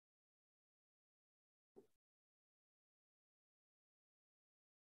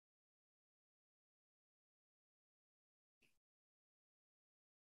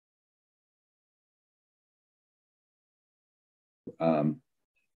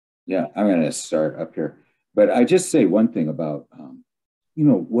Yeah, I'm going to start up here. But I just say one thing about,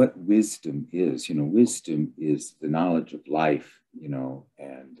 what wisdom is. Wisdom is the knowledge of life,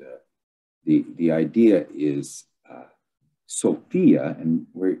 and the idea is Sophia, and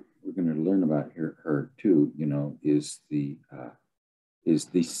we're going to learn about her too, is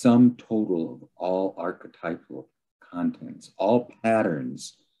the sum total of all archetypal contents, all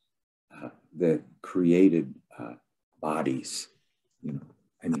patterns that created bodies, you know.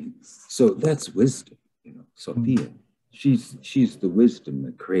 I mean, so that's wisdom, Sophia. She's the wisdom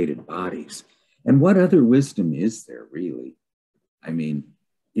that created bodies. And what other wisdom is there really? I mean,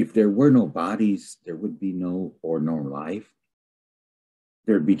 if there were no bodies, there would be no life.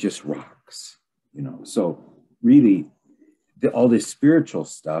 There'd be just rocks, So really, all this spiritual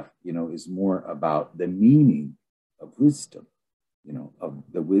stuff, is more about the meaning of wisdom, of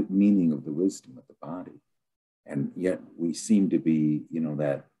the meaning of the wisdom of the body. And yet we seem to be,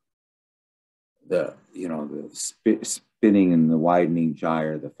 that the spinning in the widening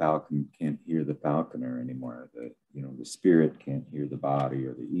gyre, the falcon can't hear the falconer anymore. The spirit can't hear the body,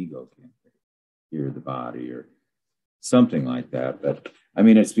 or the ego can't hear the body, or something like that. But I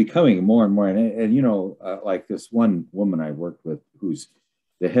mean, it's becoming more and more. And like this one woman I worked with, who's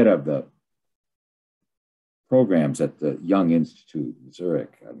the head of the programs at the Young Institute in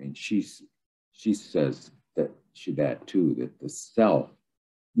Zurich. I mean, she says that too, that the self,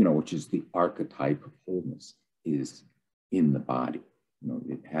 which is the archetype of wholeness, is in the body.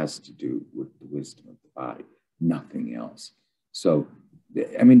 It has to do with the wisdom of the body, nothing else. So,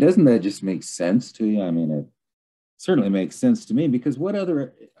 I mean, doesn't that just make sense to you? I mean, it certainly makes sense to me, because what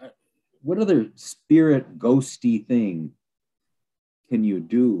other spirit ghosty thing can you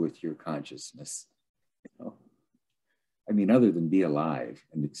do with your consciousness? I mean, other than be alive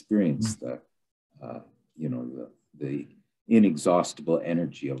and experience the inexhaustible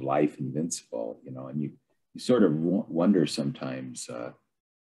energy of life, invincible, and you sort of wonder sometimes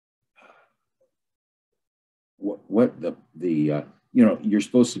what you're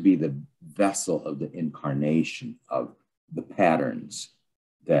supposed to be the vessel of the incarnation of the patterns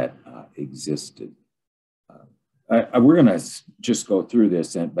that existed. We're going to just go through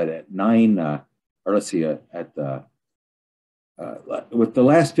this, but at 9, or let's see, with the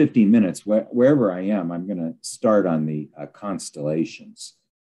last 15 minutes, wherever I am, I'm going to start on the constellations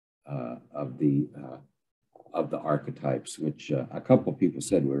of the archetypes, which a couple of people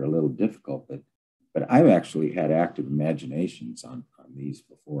said were a little difficult, but I've actually had active imaginations on these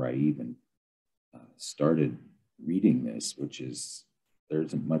before I even started reading this, which is, there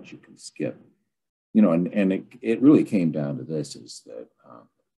isn't much you can skip, and it really came down to this, is that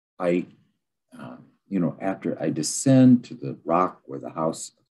after I descend to the rock where the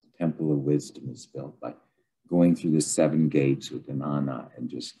house, the temple of wisdom is built, by going through the 7 gates with Anana, and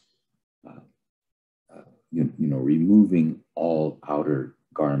just, removing all outer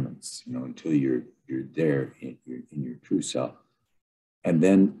garments, until you're there in your true self. And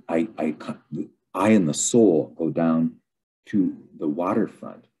then I and the soul go down to the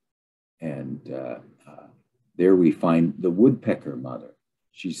waterfront, and there we find the woodpecker mother.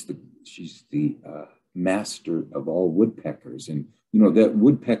 She's the master of all woodpeckers, and that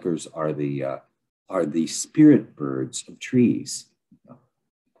woodpeckers are the spirit birds of trees.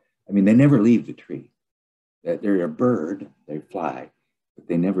 I mean, they never leave the tree. They're a bird, they fly, but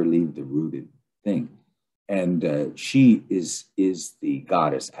they never leave the rooted thing. And she is the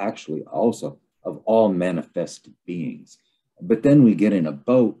goddess, actually, also of all manifested beings. But then we get in a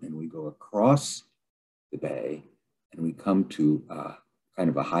boat and we go across the bay, and we come to kind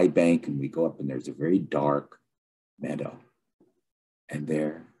of a high bank, and we go up, and there's a very dark meadow. And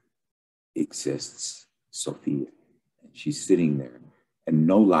there exists Sophia. And she's sitting there, and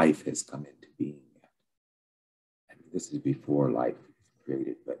no life has come into being yet. I mean, this is before life is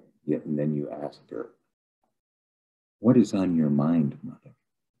created, but yet, and then you ask her, what is on your mind, mother?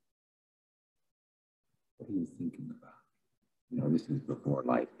 What are you thinking about? This is before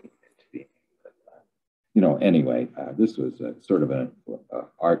life came into being. But, anyway, this was sort of an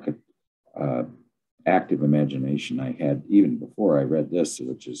active imagination I had even before I read this,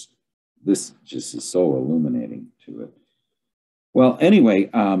 this just is so illuminating to it. Well, anyway,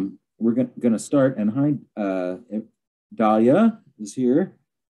 we're going to start, and hi, Dahlia is here,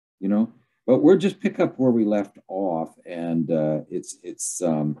 but we'll just pick up where we left off, and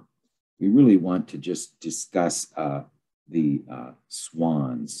we really want to just discuss the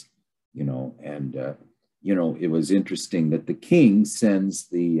swans, and it was interesting that the king sends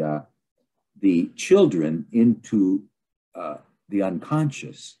the children into the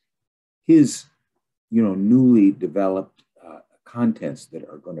unconscious, his newly developed contents that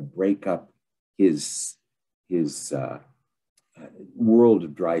are going to break up his world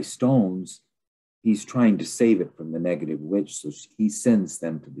of dry stones, he's trying to save it from the negative witch, so he sends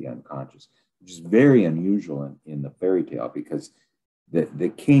them to the unconscious, which is very unusual in the fairy tale, because the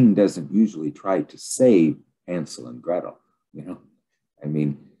king doesn't usually try to save Hansel and Gretel. You know, I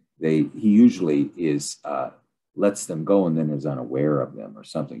mean, he usually lets them go and then is unaware of them or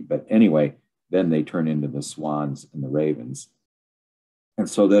something. But anyway, then they turn into the swans and the ravens, and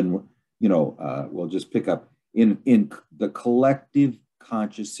so then we'll just pick up in the collective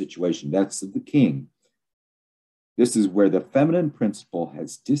conscious situation. That's the king. This is where the feminine principle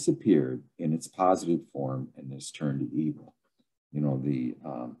has disappeared in its positive form and has turned to evil. The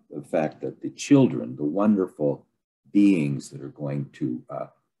fact that the children, the wonderful beings that are going to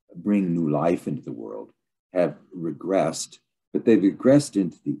bring new life into the world, have regressed, but they've regressed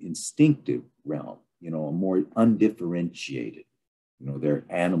into the instinctive realm, a more undifferentiated, they're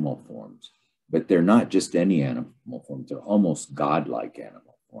animal forms, but they're not just any animal forms, they're almost godlike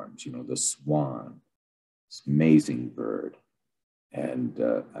animal forms, the swan, this amazing bird, and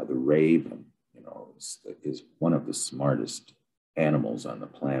the raven, is one of the smartest animals on the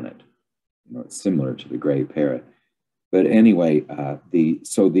planet. It's similar to the gray parrot. But anyway,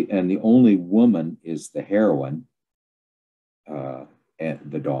 the only woman is the heroine, and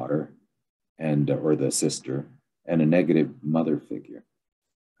the daughter, or the sister, and a negative mother figure.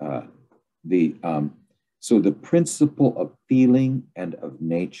 So the principle of feeling and of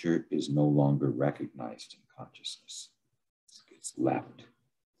nature is no longer recognized in consciousness. It's left,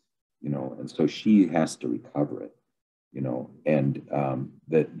 and so she has to recover it, and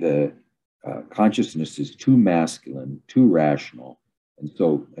the consciousness is too masculine, too rational. And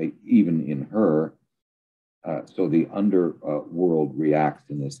so even in her, so the underworld reacts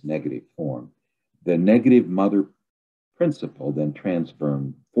in this negative form. The negative mother principle then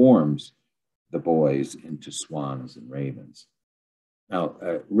transforms the boys into swans and ravens. Now,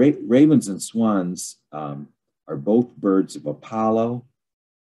 ravens and swans are both birds of Apollo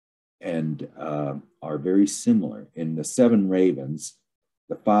and are very similar. In the 7 ravens,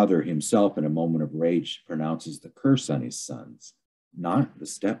 the father himself, in a moment of rage, pronounces the curse on his sons, not the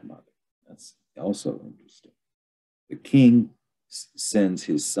stepmother. That's also interesting. The king sends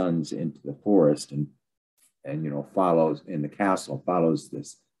his sons into the forest and follows in the castle, follows the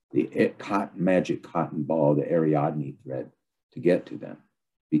magic cotton ball, the Ariadne thread, to get to them,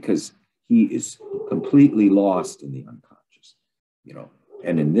 because he is completely lost in the unconscious,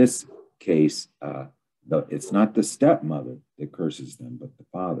 And in this case, it's not the stepmother that curses them, but the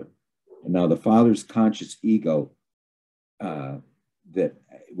father. And now the father's conscious ego, that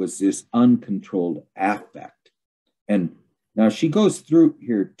was this uncontrolled affect. And now she goes through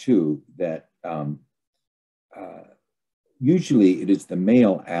here too, that usually it is the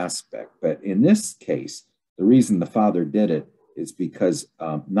male aspect, but in this case, the reason the father did it is because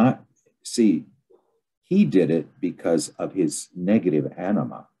he did it because of his negative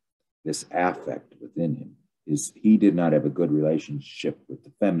anima, this affect within him. He did not have a good relationship with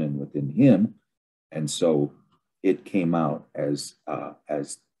the feminine within him, and so it came out as the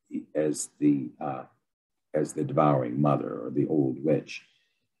devouring mother, or the old witch,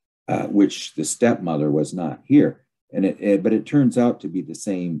 which the stepmother was not here. But it turns out to be the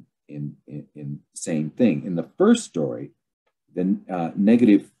same same thing. In the first story, the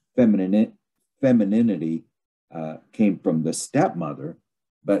negative femininity came from the stepmother,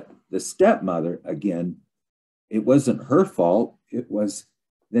 but the stepmother, again, it wasn't her fault. It was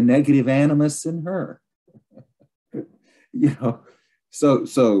the negative animus in her. So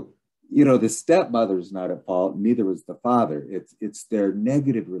the stepmother is not at fault, neither was the father. It's their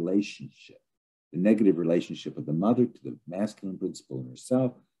negative relationship, the negative relationship of the mother to the masculine principle in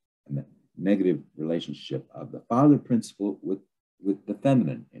herself, and the negative relationship of the father principle with the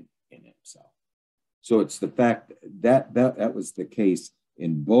feminine in himself. So it's the fact that was the case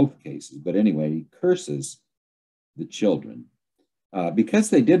in both cases. But anyway, he curses the children because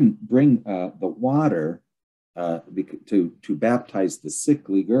they didn't bring the water to baptize the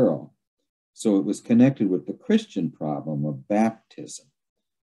sickly girl. So it was connected with the Christian problem of baptism.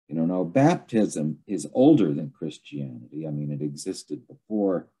 Now baptism is older than Christianity. I mean, it existed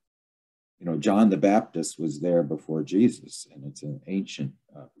before, John the Baptist was there before Jesus, and it's an ancient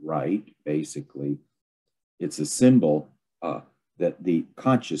rite, basically. It's a symbol that the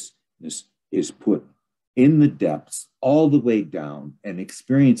consciousness is put in the depths all the way down and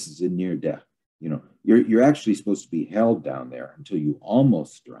experiences a near death. You're actually supposed to be held down there until you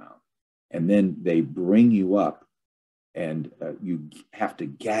almost drown. And then they bring you up, and you have to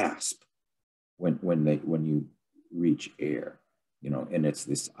gasp when you reach air. and it's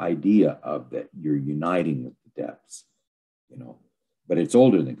this idea of that you're uniting with the depths, but it's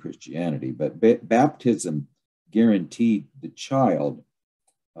older than Christianity. But baptism guaranteed the child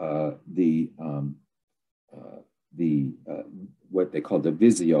what they call the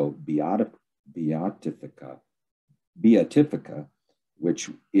visio beatifica, which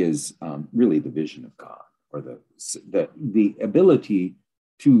is really the vision of God, or the ability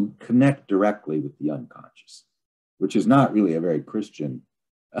to connect directly with the unconscious, which is not really a very Christian,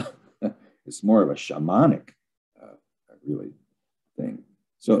 it's more of a shamanic really thing.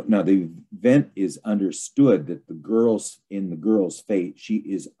 So now the event is understood that in the girl's fate, she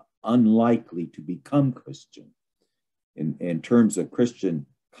is unlikely to become Christian. In terms of Christian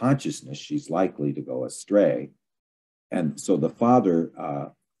consciousness, she's likely to go astray. And so the father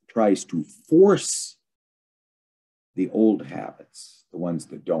tries to force the old habits, the ones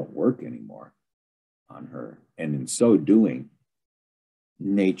that don't work anymore, on her. And in so doing,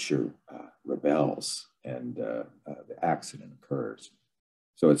 nature rebels and the accident occurs.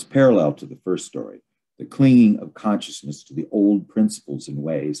 So it's parallel to the first story. The clinging of consciousness to the old principles and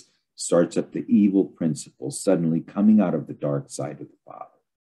ways starts up the evil principle suddenly coming out of the dark side of the father.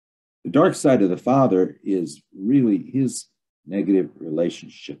 The dark side of the father is really his negative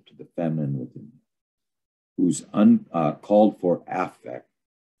relationship to the feminine within him, whose uncalled for affect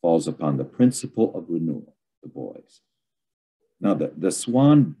falls upon the principle of renewal, the boys. Now, the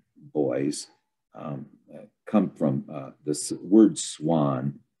Swan boys come from the word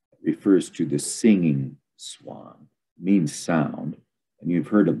swan, refers to the singing swan, means sound. And you've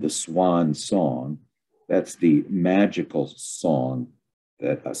heard of the swan song. That's the magical song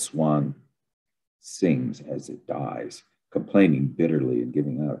that a swan sings as it dies, complaining bitterly and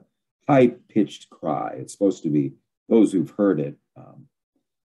giving out a high-pitched cry. It's supposed to be, those who've heard it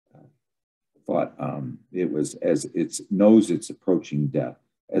thought it was as it knows it's approaching death,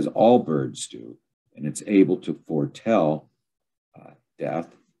 as all birds do, and it's able to foretell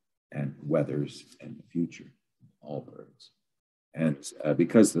death and weathers and the future, all birds. And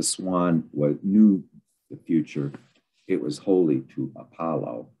because the swan knew the future, it was holy to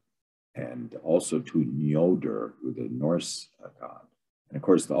Apollo and also to Njordr, who the Norse god. And of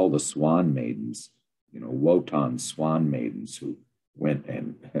course, all the swan maidens, Wotan swan maidens who went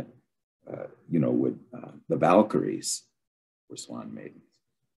and, the Valkyries were swan maidens,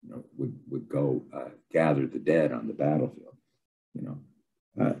 would go gather the dead on the battlefield,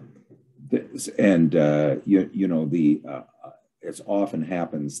 it often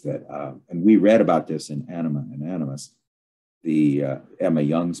happens that, and we read about this in Anima and Animus, the Emma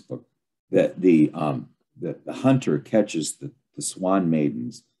Young's book, that the hunter catches the swan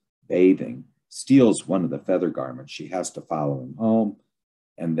maidens bathing, steals one of the feather garments. She has to follow him home,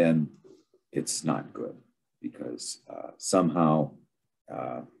 and then it's not good because somehow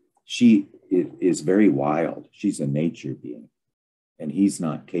she is very wild. She's a nature being, and he's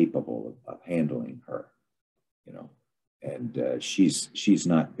not capable of handling her, and she's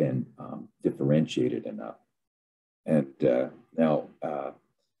not been differentiated enough. And now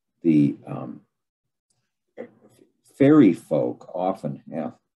the fairy folk often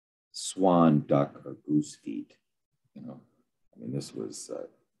have swan, duck, or goose feet. This was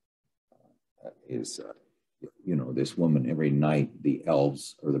this woman every night, the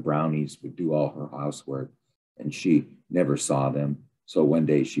elves or the brownies would do all her housework, and she never saw them. So one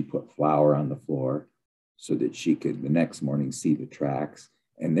day she put flour on the floor so that she could the next morning see the tracks,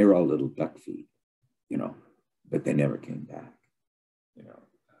 and they're all little duck feet, but they never came back. It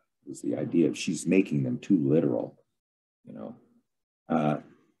was the idea of she's making them too literal,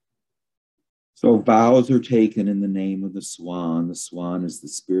 So vows are taken in the name of the swan. The swan is the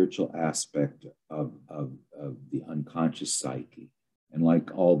spiritual aspect of the unconscious psyche, and like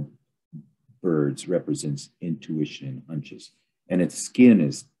all birds, represents intuition and hunches. And its skin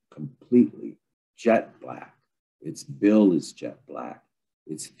is completely jet black. Its bill is jet black.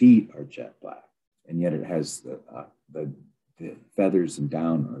 Its feet are jet black, and yet it has the feathers and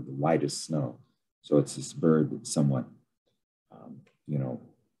down are the whitest snow. So it's this bird that somewhat,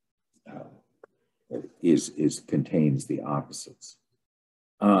 contains the opposites.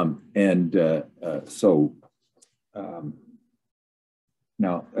 Now, in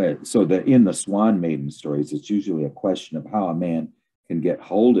the swan maiden stories, it's usually a question of how a man can get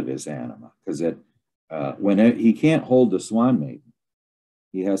hold of his anima, because when he can't hold the swan maiden,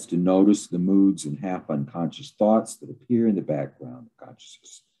 he has to notice the moods and half unconscious thoughts that appear in the background of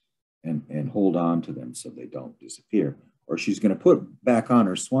consciousness and hold on to them so they don't disappear. Or she's going to put back on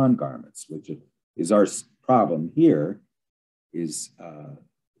her swan garments, which is our problem here, is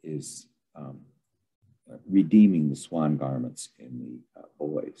redeeming the swan garments in the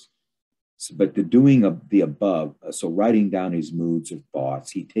boys. So, but the doing of the above, so writing down his moods or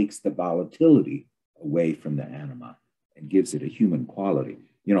thoughts, he takes the volatility away from the anima and gives it a human quality.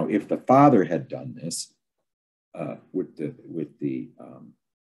 You know, if the father had done this with the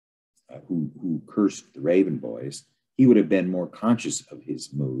who cursed the Raven boys, he would have been more conscious of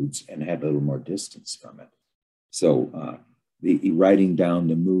his moods and had a little more distance from it. So the writing down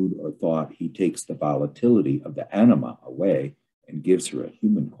the mood or thought, he takes the volatility of the anima away and gives her a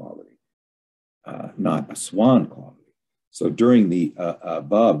human quality, not a swan quality. So during the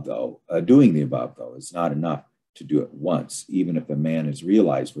above, though, doing the above, though, is not enough to do it once. Even if a man has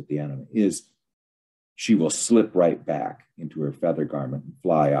realized what the anima is, she will slip right back into her feather garment and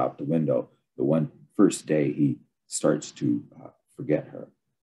fly out the window the first day he starts to forget her.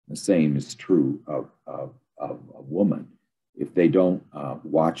 The same is true of a woman. If they don't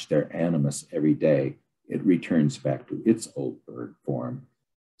watch their animus every day, it returns back to its old bird form.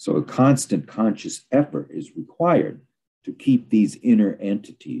 So a constant conscious effort is required to keep these inner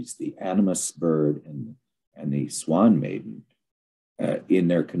entities, the animus bird and the swan maiden, in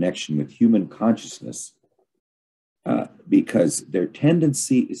their connection with human consciousness, because their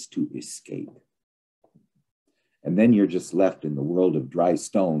tendency is to escape. And then you're just left in the world of dry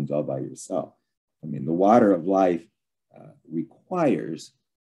stones all by yourself. I mean, the water of life requires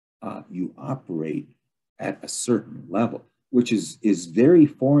you operate at a certain level, which is very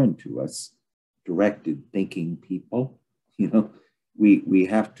foreign to us, directed thinking people. You know, we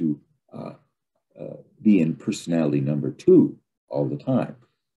have to be in personality number 2 all the time.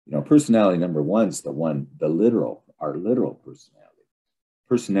 You know, personality number 1 is our literal personality.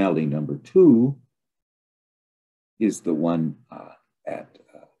 Personality number 2 is the one at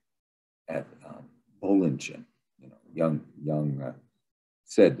Bollingen. You know, Young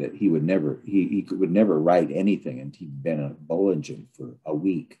said that he would never write anything until he'd been at Bollingen for a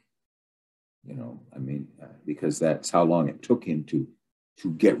week. You know, I mean, because that's how long it took him to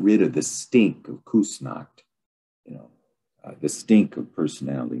get rid of the stink of Kusnacht. You know, the stink of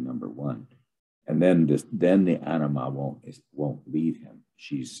personality number 1, and then the anima won't leave him.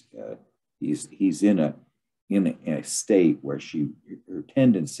 He's in a state where her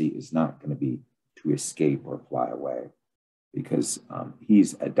tendency is not going to be to escape or fly away, because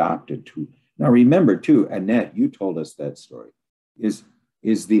he's adopted to. Now remember too, Annette, you told us that story, is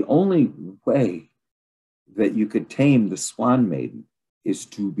the only way that you could tame the swan maiden is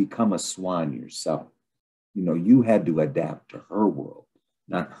to become a swan yourself. You know, you had to adapt to her world,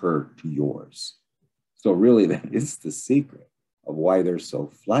 not her to yours. So really that is the secret of why they're so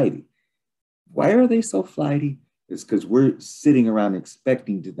flighty. Why are they so flighty? It's because we're sitting around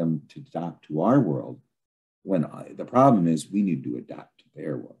expecting them to adapt to our world, when the problem is we need to adapt to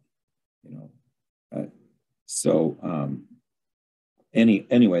their world, you know.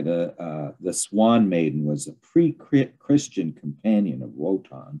 Anyway, the Swan Maiden was a pre-Christian companion of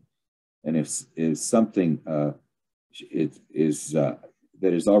Wotan, and is something that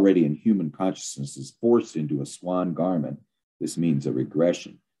is already in human consciousness is forced into a swan garment. This means a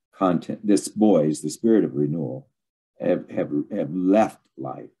regression. This boys, the spirit of renewal, have left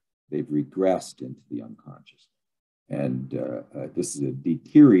life. They've regressed into the unconscious, and this is a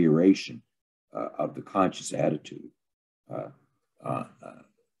deterioration of the conscious attitude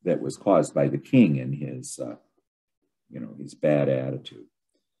that was caused by the king and his bad attitude.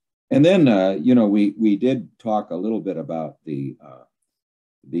 And then we did talk a little bit about the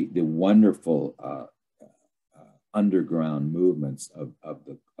wonderful underground movements of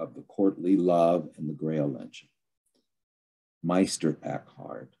the courtly love and the Grail legend, Meister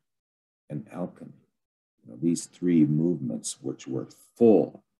Eckhart and alchemy. You know, these 3 movements, which were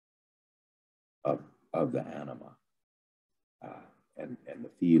full of the anima and the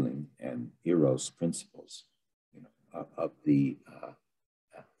feeling and eros principles, you know, of the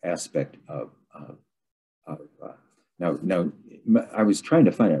aspect of now I was trying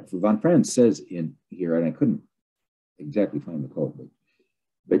to find out. Von Franz says in here, and I couldn't exactly find the quote,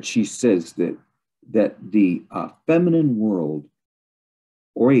 but she says that the feminine world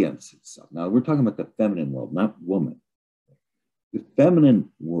orients itself. Now we're talking about the feminine world, not woman. The feminine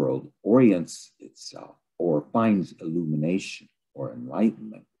world orients itself or finds illumination or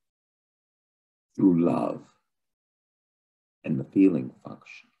enlightenment through love and the feeling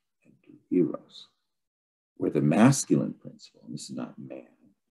function and through eros, where the masculine principle, and this is not man,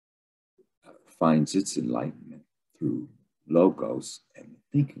 finds its enlightenment through logos and the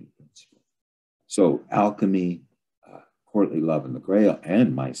thinking principle. So alchemy, courtly love and the Grail,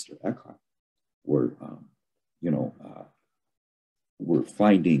 and Meister Eckhart were were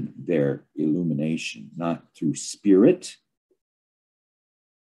finding their illumination not through spirit,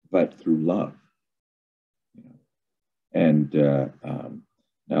 but through love. You know? And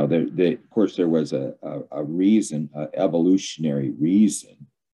now, of course, there was a reason, an evolutionary reason,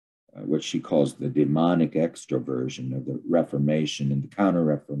 what she calls the demonic extroversion of the Reformation and the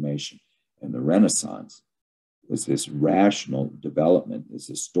Counter-Reformation and the Renaissance, was this rational development, this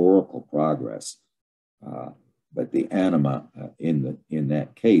historical progress. But the anima, in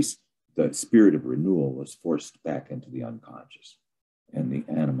that case, the spirit of renewal was forced back into the unconscious, and the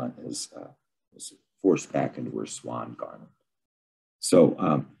anima is forced back into her swan garment.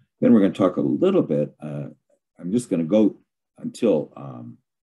 So then we're going to talk a little bit. I'm just going to go until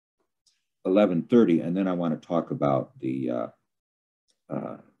 11:30, and then I want to talk about the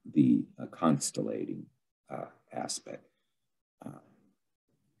constellating aspect.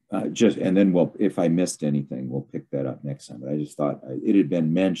 And then if I missed anything, we'll pick that up next time. But I just thought it had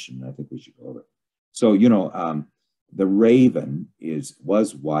been mentioned. I think we should go over it. So, the raven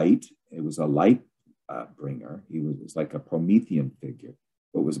was white. It was a light bringer. He was like a Promethean figure,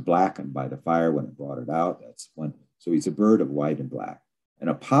 but was blackened by the fire when it brought it out. That's one. So he's a bird of white and black. And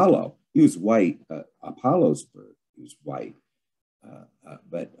Apollo, he was white. Apollo's bird, he was white,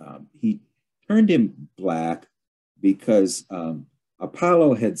 but he turned him black because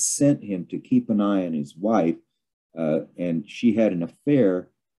Apollo had sent him to keep an eye on his wife, and she had an affair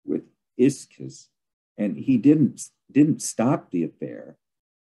with Ischus, and he didn't stop the affair.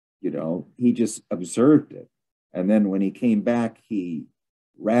 He just observed it, and then when he came back, he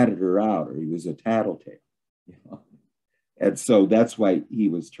ratted her out, or he was a tattletale. And so that's why he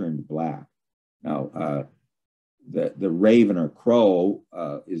was turned black. Now, the raven or crow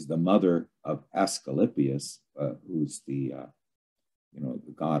is the mother of Asclepius, who's the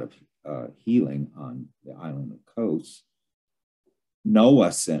god of healing on the island of Kos.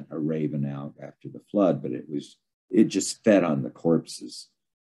 Noah sent a raven out after the flood, but it just fed on the corpses,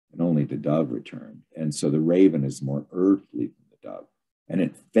 and only the dove returned. And so the raven is more earthly than the dove, and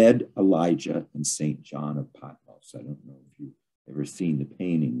it fed Elijah and Saint John of Patmos. I don't know if you've ever seen the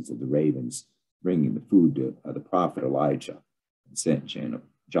paintings of the ravens bringing the food to the prophet Elijah and Saint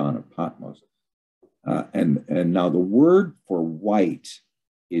John of Patmos. And now the word for white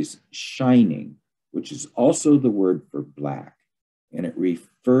is shining, which is also the word for black, and it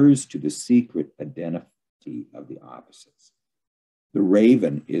refers to the secret identity of the opposites. The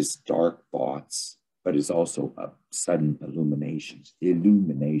raven is dark thoughts, but is also sudden illuminations.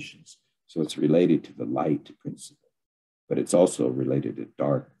 So it's related to the light principle, but it's also related to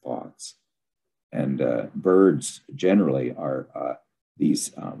dark thoughts. And birds generally are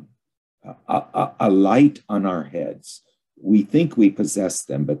these a light on our heads. We think we possess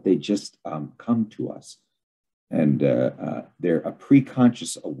them, but they just come to us. And they're a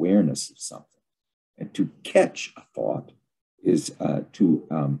preconscious awareness of something. And to catch a thought is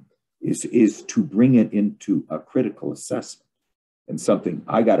to bring it into a critical assessment. And something,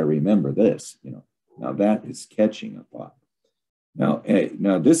 I got to remember this, now that is catching a thought. Now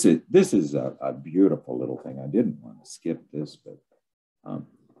this is a beautiful little thing. I didn't want to skip this, but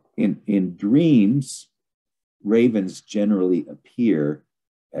in dreams, ravens generally appear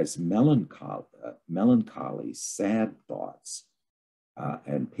as melancholy, sad thoughts,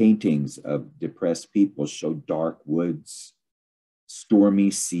 and paintings of depressed people show dark woods,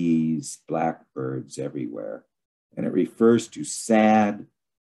 stormy seas, blackbirds everywhere, and it refers to sad,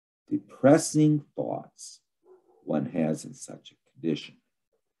 depressing thoughts one has in such a condition.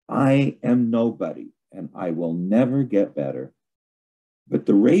 I am nobody, and I will never get better. But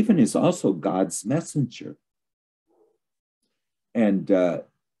the raven is also God's messenger. And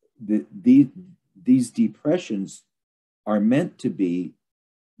these depressions are meant to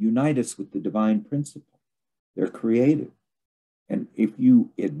unite us with the divine principle. They're creative. And if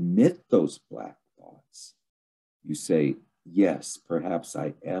you admit those black thoughts, you say, yes, perhaps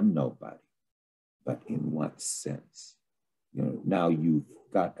I am nobody. But in what sense? Now you've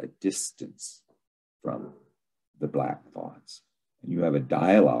got a distance from the black thoughts, and you have a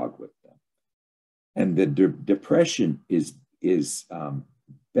dialogue with them. And the depression is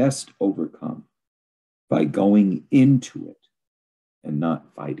best overcome by going into it and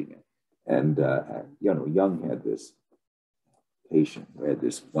not fighting it. And Jung had this patient who had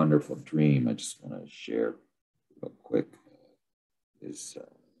this wonderful dream. I just want to share real quick. This one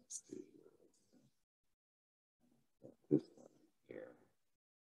here.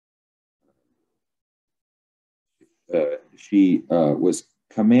 She was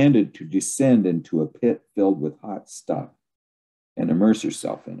commanded to descend into a pit filled with hot stuff and immerse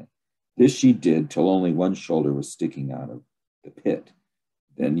herself in it. This she did till only one shoulder was sticking out of the pit.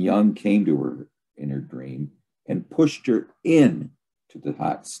 Then Young came to her in her dream and pushed her in to the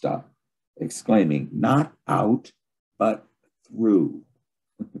hot stuff, exclaiming, not out, but through.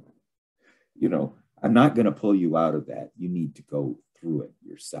 You know, I'm not going to pull you out of that. You need to go through it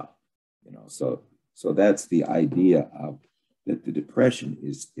yourself. You know, so that's the idea of that the depression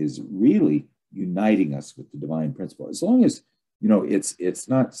is really uniting us with the divine principle. As long as, you know, it's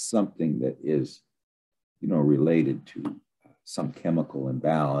not something that is, you know, related to some chemical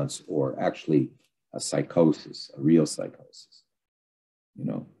imbalance or actually a psychosis, a real psychosis, you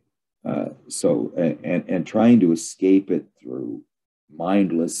know. And trying to escape it through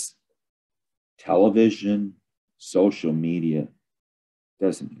mindless television, social media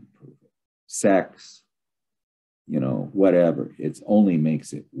doesn't improve it. Sex, you know, whatever, it only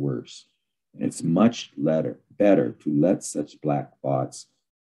makes it worse. And it's much better to let such black thoughts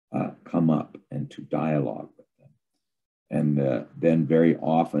come up and to dialogue with them. And then very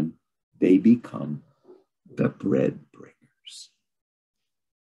often they become the bread bringers.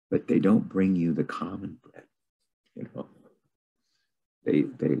 But they don't bring you the common bread, you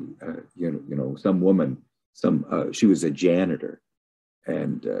know. Some woman, she was a janitor,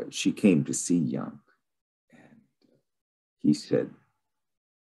 and she came to see Young, and he said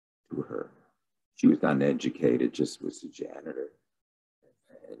to her, she was uneducated, just was a janitor,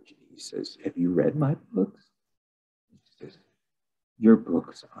 and he says, "Have you read my books?" She says, "Your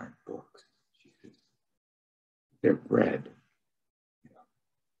books aren't books." She says, "They're bread."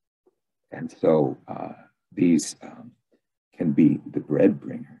 And so these can be the bread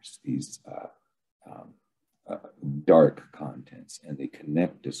bringers, these dark contents, and they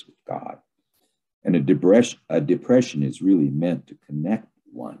connect us with God. And a depression is really meant to connect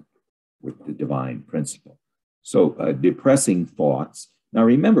one with the divine principle. So depressing thoughts. Now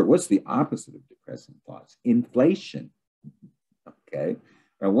remember, what's the opposite of depressing thoughts? Inflation. Okay.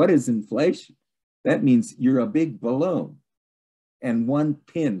 Now what is inflation? That means you're a big balloon, and one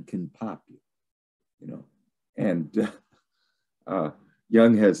pin can pop you, you know. And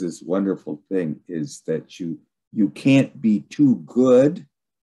Young has this wonderful thing, is that you can't be too good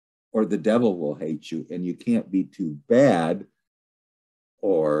or the devil will hate you, and you can't be too bad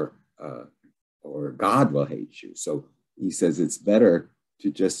or God will hate you. So he says it's better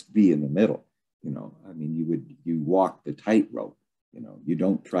to just be in the middle, you know. I mean, you walk the tightrope, you know. You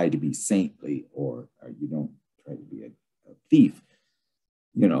don't try to be saintly or you don't try to be a thief,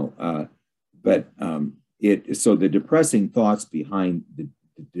 you know, so the depressing thoughts behind the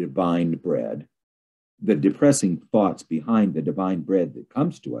divine bread, the depressing thoughts behind the divine bread that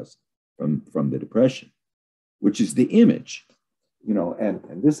comes to us from the depression, which is the image, you know,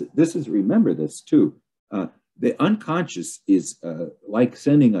 and this is, remember this too, the unconscious is like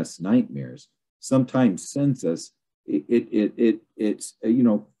sending us nightmares, sometimes sends us, it's, you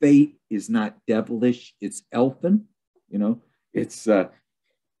know, fate is not devilish, it's elfin, you know. It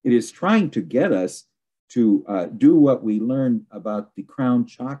is trying to get us to do what we learned about the crown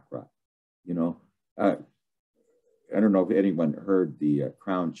chakra. You know, I don't know if anyone heard the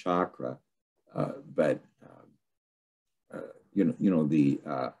crown chakra, but the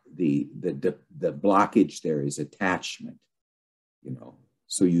blockage there is attachment. You know,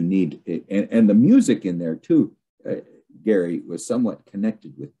 so you need and the music in there too, Gary, was somewhat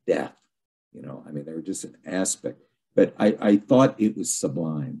connected with death. You know, I mean, they were just an aspect. But I thought it was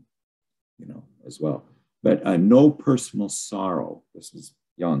sublime, you know, as well. But no personal sorrow, this is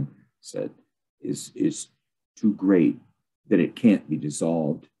Young said, is too great that it can't be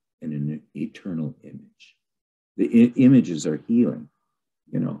dissolved in an eternal image. The images are healing,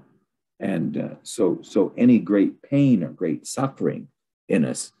 you know, and so any great pain or great suffering in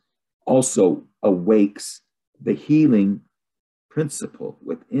us also awakes the healing principle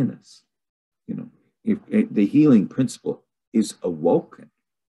within us, you know. If the healing principle is awoken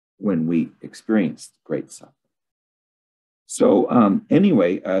when we experience great suffering. So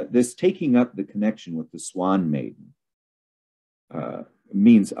anyway, this taking up the connection with the Swan Maiden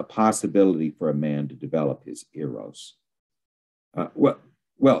means a possibility for a man to develop his eros. I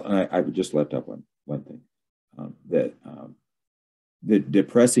just left up one thing, that the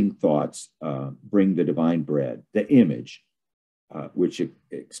depressing thoughts bring the divine bread, the image, which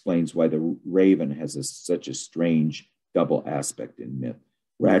explains why the raven has such a strange double aspect in myth.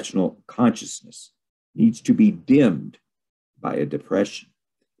 Rational consciousness needs to be dimmed by a depression.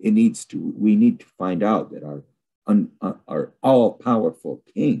 We need to find out that our all-powerful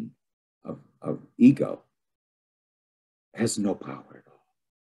king of ego has no power at all.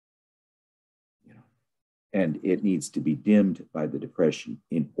 You know, and it needs to be dimmed by the depression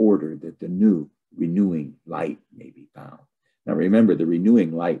in order that the new renewing light may be found. Now remember, the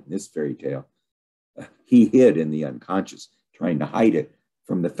renewing light in this fairy tale, he hid in the unconscious, trying to hide it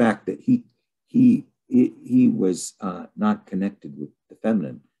from the fact that he was not connected with the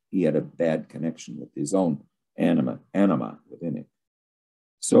feminine. He had a bad connection with his own anima within it.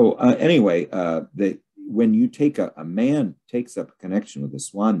 So anyway, when you take a man takes up a connection with a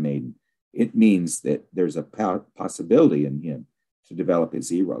swan maiden, it means that there's a possibility in him to develop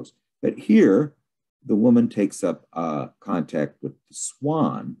his eros. But here, the woman takes up contact with the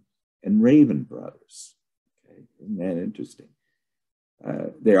swan and raven brothers. Okay, isn't that interesting?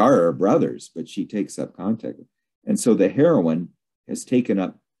 They are her brothers, but she takes up contact. And so the heroine has taken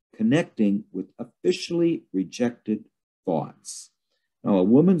up connecting with officially rejected thoughts. Now, a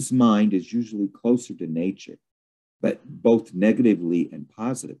woman's mind is usually closer to nature, but both negatively and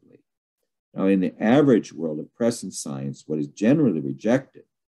positively. Now, in the average world of present science, what is generally rejected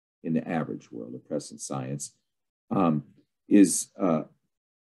in the average world of present science is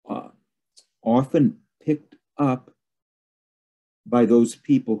often picked up by those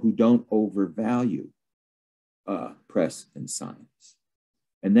people who don't overvalue present science.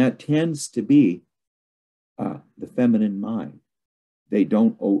 And that tends to be the feminine mind. They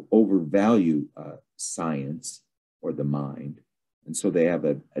don't overvalue science or the mind. And so they have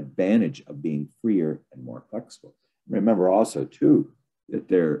an advantage of being freer and more flexible. Remember also, too, that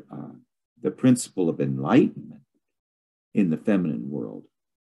the principle of enlightenment in the feminine world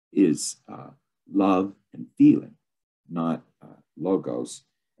is love and feeling, not logos.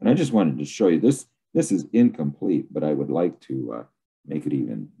 And I just wanted to show you this. This is incomplete, but I would like to make it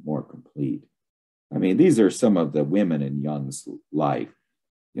even more complete. I mean, these are some of the women in Jung's life.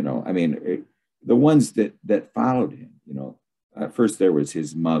 You know, I mean, the ones that followed him. You know, first there was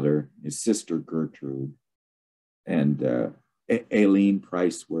his mother, his sister Gertrude, and Aileen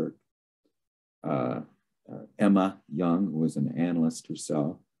Pricework, Emma Jung, who was an analyst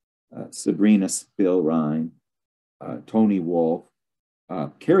herself, Sabrina Spielrein, Tony Wolfe,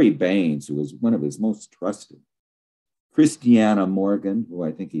 Carrie Baines, who was one of his most trusted, Christiana Morgan, who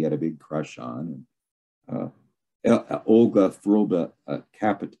I think he had a big crush on, and Olga Frulda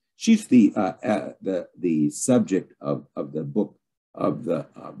Caput. She's the subject of the book of the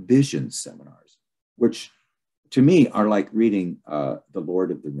Vision seminars, which to me are like reading The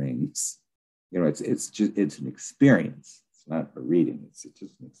Lord of the Rings. You know, it's an experience. It's not a reading. It's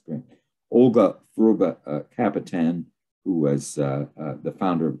just an experience. Olga Frulda Capitan, who was the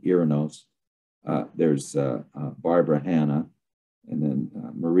founder of Iranos. There's Barbara Hanna, and then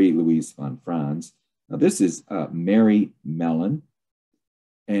Marie Louise von Franz. Now this is Mary Mellon,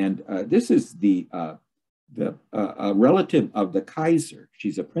 and this is the relative of the Kaiser.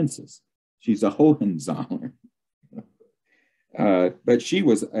 She's a princess. She's a Hohenzollern. But she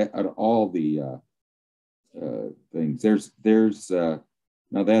was at all the things. There's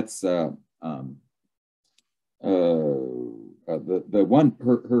now that's the one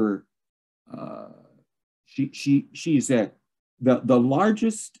she's at the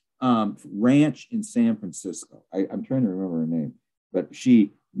largest ranch in San Francisco. I'm trying to remember her name, but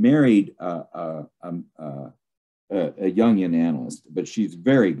she married a Jungian analyst, but she's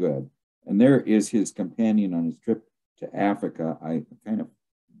very good. And there is his companion on his trip to Africa. I kind of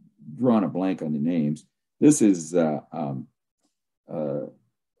drawn a blank on the names. This is the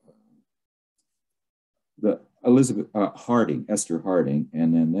Elizabeth Harding, Esther Harding,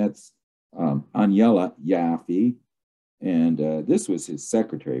 and then that's Agnella Yaffe, and this was his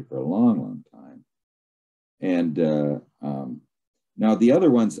secretary for a long, long time. And now the other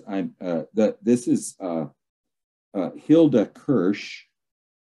ones, this is Hilda Kirsch,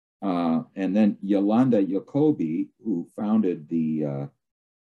 and then Yolanda Jacobi, who founded the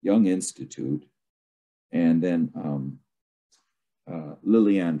Young Institute, and then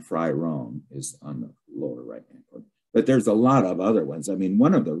Liliane Fry-Rome is on the lower right-hand corner. But there's a lot of other ones. I mean,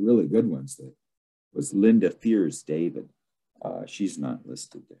 one of the really good ones that was Linda Fears David. She's not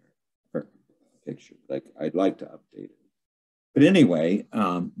listed there, her picture. Like, I'd like to update it. But anyway,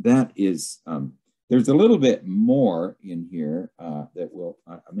 that is, there's a little bit more in here that will,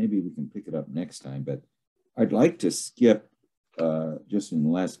 maybe we can pick it up next time, but I'd like to skip just in the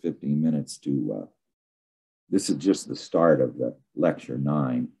last 15 minutes to, this is just the start of the lecture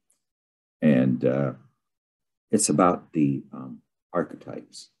 9. And it's about the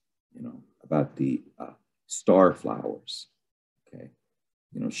archetypes, you know, about the star flowers, okay?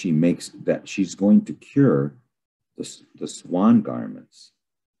 You know, she makes that, she's going to cure the swan garments,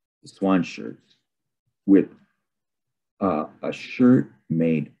 the swan shirts, with a shirt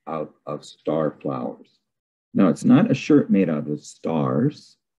made out of star flowers. Now, it's not a shirt made out of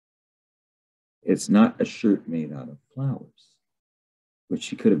stars. It's not a shirt made out of flowers. but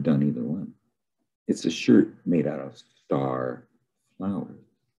she could have done either one. It's a shirt made out of star flowers,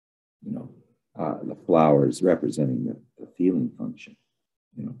 you know, the flowers representing the feeling function,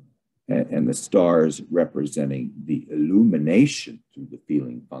 you know, and the stars representing the illumination through the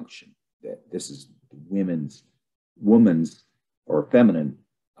feeling function. That this is woman's or feminine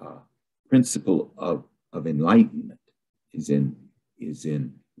principle of enlightenment is in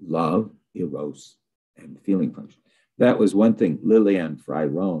love, eros, and feeling function. That was one thing Liliane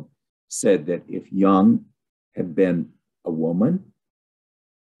Freiron said, that if Jung had been a woman,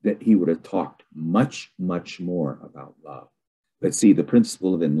 that he would have talked much, much more about love. But see, the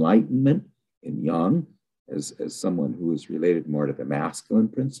principle of enlightenment in Jung, as someone who is related more to the masculine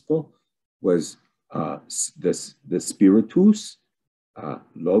principle, was the spiritus,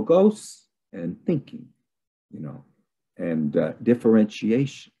 logos, and thinking, you know, and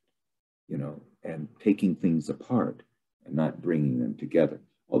differentiation, you know, and taking things apart and not bringing them together.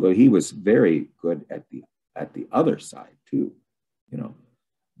 Although he was very good at the other side too, you know.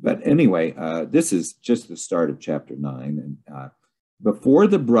 But anyway, this is just the start of chapter 9. And before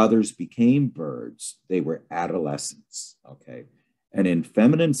the brothers became birds, they were adolescents, okay? And in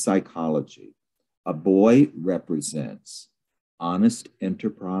feminine psychology, a boy represents honest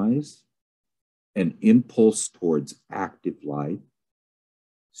enterprise, an impulse towards active life,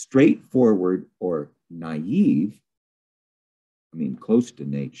 straightforward or naive, I mean, close to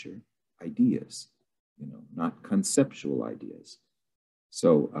nature, ideas, you know, not conceptual ideas.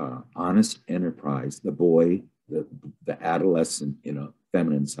 So honest enterprise, the boy, the adolescent in a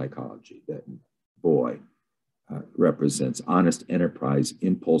feminine psychology, that boy represents honest enterprise,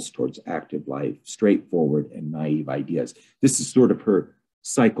 impulse towards active life, straightforward and naive ideas. This is sort of her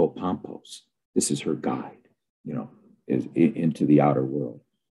psychopampos. This is her guide, you know, into the outer world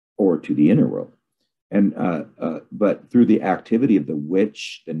or to the inner world. And but through the activity of the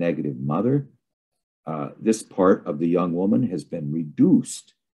witch, the negative mother, this part of the young woman has been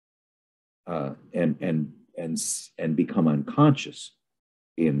reduced and become unconscious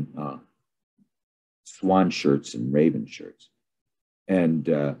in swan shirts and raven shirts, and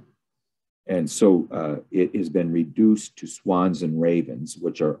so it has been reduced to swans and ravens,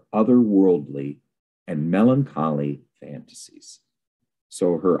 which are otherworldly and melancholy fantasies.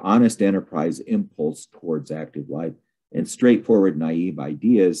 So her honest enterprise, impulse towards active life, and straightforward naive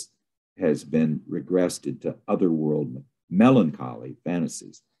ideas has been regressed into otherworld melancholy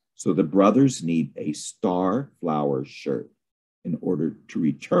fantasies. So the brothers need a star flower shirt in order to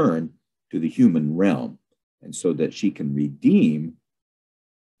return to the human realm, and so that she can redeem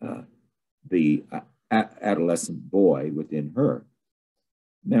the adolescent boy within her.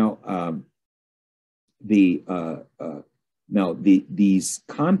 Now, these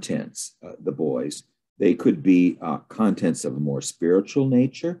contents, the boys, they could be contents of a more spiritual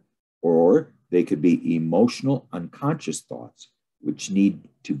nature, or they could be emotional, unconscious thoughts, which need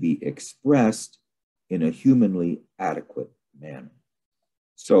to be expressed in a humanly adequate manner.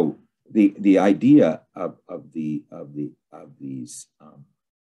 So the idea of these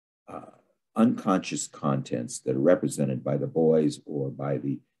unconscious contents that are represented by the boys or by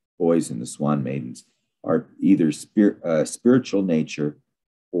the boys and the swan maidens are either spiritual nature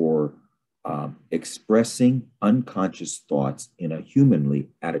or expressing unconscious thoughts in a humanly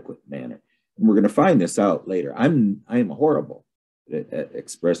adequate manner. And we're going to find this out later. I'm horrible at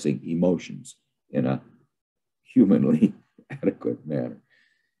expressing emotions in a humanly adequate manner.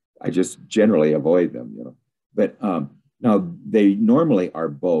 I just generally avoid them, you know. But now they normally are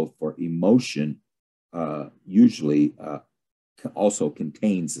both. For emotion, usually also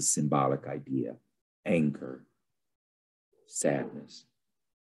contains a symbolic idea. Anger, sadness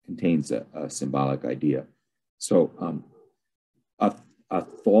contains a symbolic idea. So a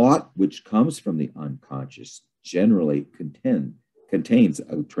thought which comes from the unconscious generally contains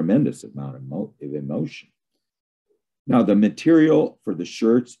a tremendous amount of emotion. Now, the material for the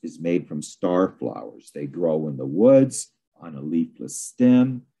shirts is made from star flowers. They grow in the woods on a leafless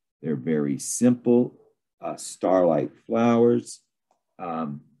stem. They're very simple, star-like flowers.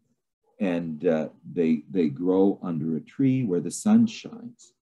 And they grow under a tree where the sun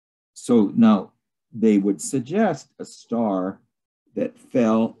shines. So now they would suggest a star that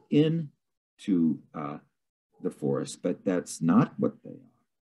fell into the forest, but that's not what they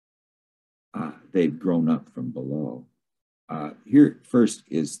are. They've grown up from below. Here first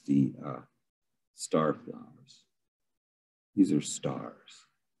is the star flowers. These are stars.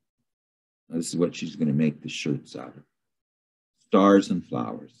 Now, this is what she's going to make the shirts out of. Stars and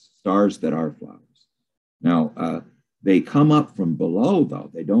flowers, stars that are flowers. Now, they come up from below, though.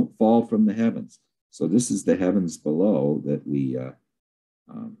 They don't fall from the heavens. So this is the heavens below that we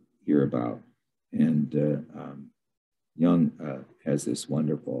hear about. And Jung has this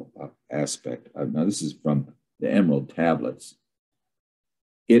wonderful aspect. Now, this is from the Emerald Tablets.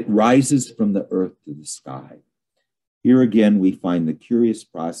 It rises from the earth to the sky. Here again, we find the curious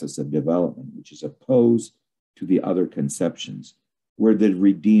process of development, which is opposed to the other conceptions, where the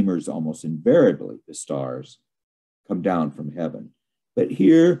redeemers almost invariably, the stars, come down from heaven. But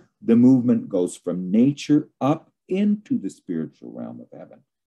here, the movement goes from nature up into the spiritual realm of heaven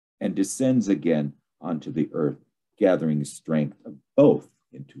and descends again onto the earth, gathering strength of both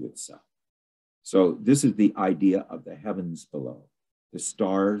into itself. So this is the idea of the heavens below. The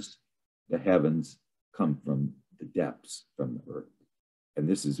stars, the heavens, come from the depths, from the earth. And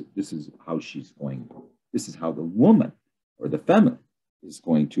this is how she's going, this is how the woman or the feminine is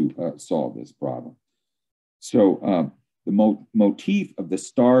going to solve this problem. So the motif of the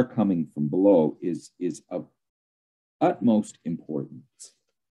star coming from below is of utmost importance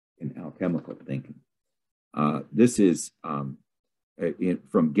in alchemical thinking. This is from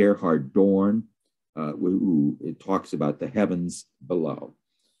Gerhard Dorn, who it talks about the heavens below.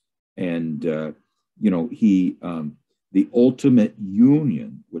 And, the ultimate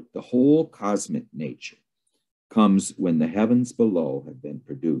union with the whole cosmic nature comes when the heavens below have been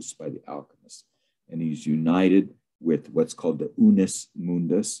produced by the alchemist. And he's united with what's called the unus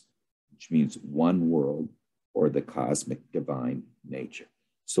mundus, which means one world, or the cosmic divine nature.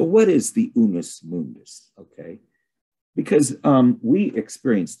 So what is the unus mundus, okay? Because we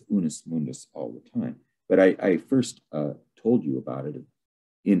experience the unus mundus all the time. But I first told you about it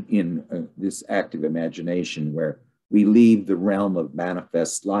in this active imagination where we leave the realm of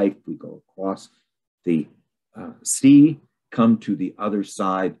manifest life, we go across the sea, come to the other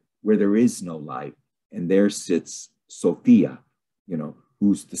side where there is no life, and there sits Sophia,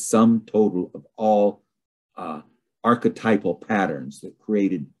 who's the sum total of all archetypal patterns that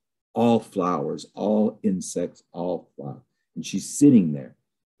created all flowers, all insects, all flowers. And she's sitting there.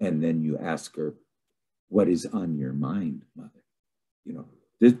 And then you ask her, what is on your mind, mother?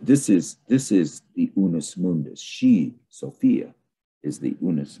 This is the unus mundus. She, Sophia, is the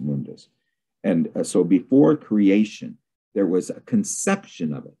unus mundus. And so before creation, there was a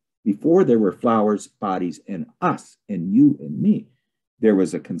conception of it. Before there were flowers, bodies, and us, and you and me, there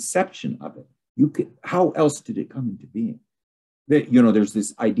was a conception of it. How else did it come into being? There's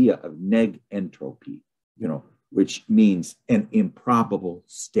this idea of neg entropy, which means an improbable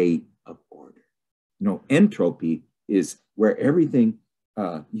state of order. Entropy is where everything,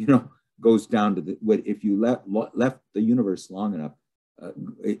 goes down to if you left the universe long enough,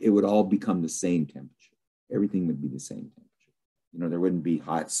 it would all become the same temperature. Everything would be the same temperature. There wouldn't be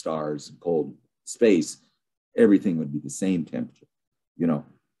hot stars and cold space. Everything would be the same temperature,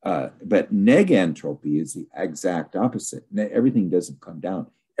 but negentropy is the exact opposite. Everything doesn't come down.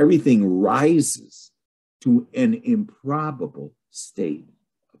 Everything rises to an improbable state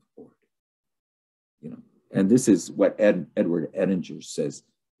of order. And this is what Edward Edinger says,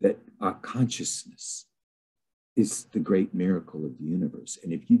 that our consciousness is the great miracle of the universe.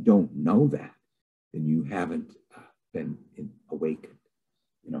 And if you don't know that, then you haven't been awakened,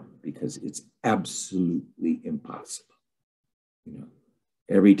 because it's absolutely impossible.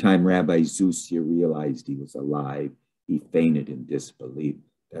 Every time Rabbi Zusia realized he was alive, he fainted in disbelief.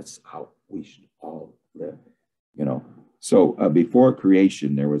 That's how we should all live, So before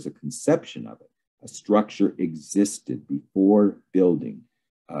creation, there was a conception of it. A structure existed before building,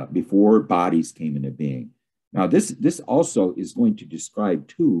 before bodies came into being. Now, this also is going to describe,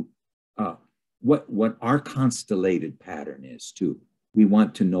 too, what our constellated pattern is, too. We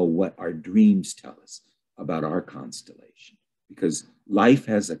want to know what our dreams tell us about our constellation, because life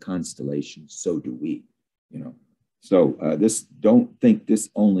has a constellation, so do we, So don't think this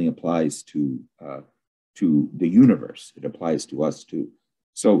only applies to the universe. It applies to us, too.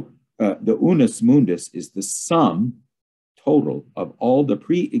 So the unus mundus is the sum total of all the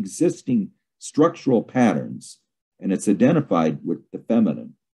pre-existing structural patterns, and it's identified with the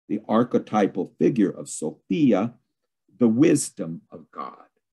feminine, the archetypal figure of Sophia, the wisdom of God.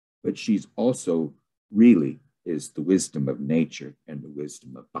 But she's also really is the wisdom of nature and the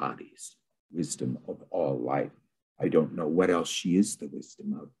wisdom of bodies, wisdom of all life. I don't know what else she is the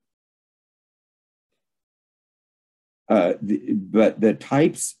wisdom of. But the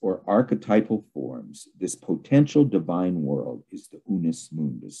types or archetypal forms, this potential divine world is the unus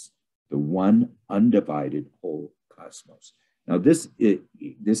mundus, the one undivided whole cosmos. Now, this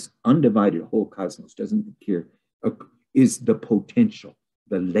undivided whole cosmos doesn't appear, is the potential,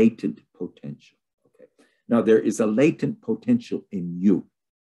 the latent potential. Okay. Now, there is a latent potential in you,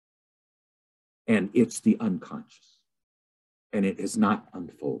 and it's the unconscious. and it has not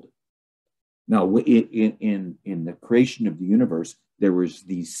unfolded. Now, in the creation of the universe, there was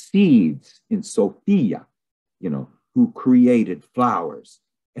these seeds in Sophia, who created flowers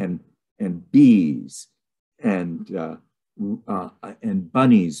and bees and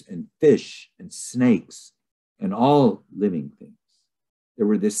bunnies and fish and snakes and all living things. There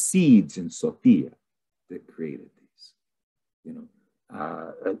were the seeds in Sophia that created these.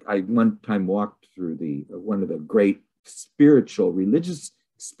 I one time walked through one of the great spiritual religious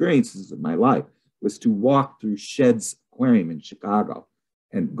experiences of my life was to walk through Shedd's Aquarium in Chicago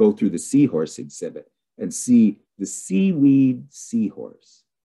and go through the seahorse exhibit and see the seaweed seahorse.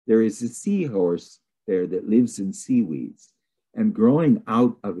 There is a seahorse there that lives in seaweeds, and growing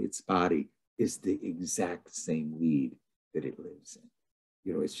out of its body is the exact same weed that it lives in.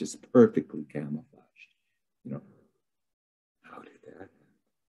 It's just perfectly camouflaged. How did that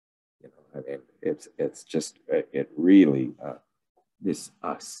happen? It's just, it really, this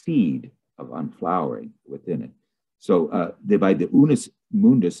seed of unflowering within it. So by the unus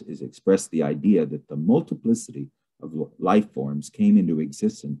mundus is expressed the idea that the multiplicity of life forms came into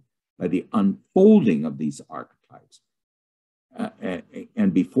existence by the unfolding of these archetypes.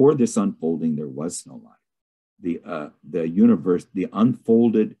 And before this unfolding, there was no life. The universe, the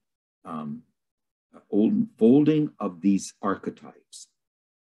unfolding of these archetypes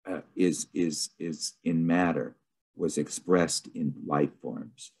is in matter, was expressed in life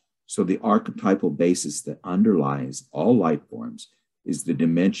forms. So the archetypal basis that underlies all life forms is the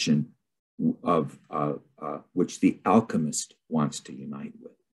dimension of which the alchemist wants to unite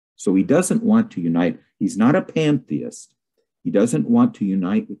with. So he doesn't want to unite. He's not a pantheist. He doesn't want to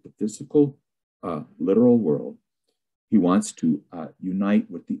unite with the physical, literal world. He wants to unite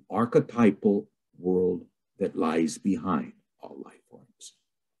with the archetypal world that lies behind all life forms.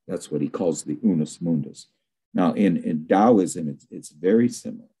 That's what he calls the unus mundus. Now, in Taoism, it's very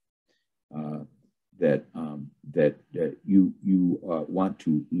similar. That you want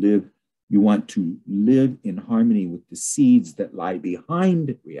to live. You want to live in harmony with the seeds that lie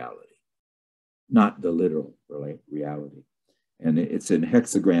behind reality, not the literal reality. And it's in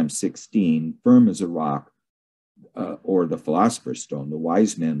hexagram 16, firm as a rock, or the philosopher's stone. The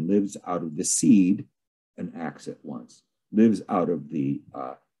wise man lives out of the seed and acts at once. Lives out of the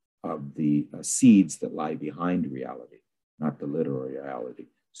seeds that lie behind reality, not the literal reality.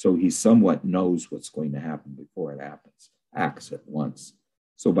 So he somewhat knows what's going to happen before it happens, acts at once.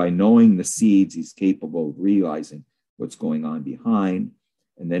 So by knowing the seeds, he's capable of realizing what's going on behind,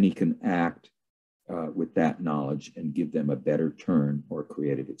 and then he can act with that knowledge and give them a better turn or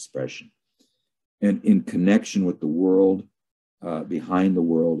creative expression. And in connection with the world, behind the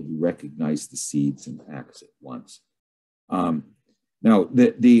world, he recognizes the seeds and acts at once. Now,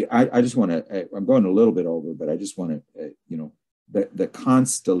 I just want to, I'm going a little bit over, but I just want to, the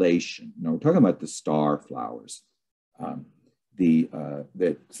constellation. We're talking about the star flowers.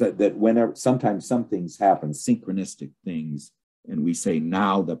 That whenever, sometimes some things happen, synchronistic things, and we say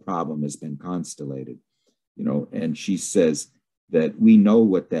now the problem has been constellated, and she says that we know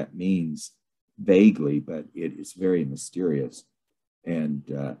what that means vaguely, but it is very mysterious. And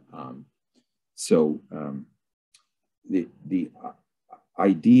the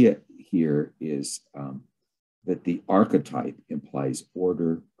idea here is that the archetype implies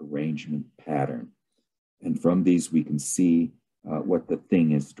order, arrangement, pattern. And from these, we can see what the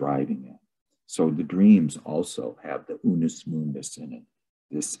thing is driving at. So the dreams also have the unus mundus in it,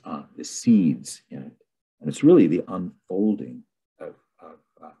 the seeds in it. And it's really the unfolding of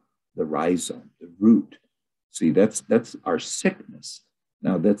the rhizome, the root. See, that's our sickness.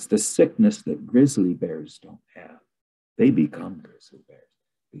 Now, that's the sickness that grizzly bears don't have. They become grizzly bears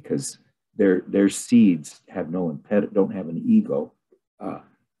because their seeds have don't have an ego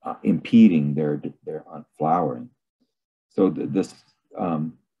impeding their unflowering. So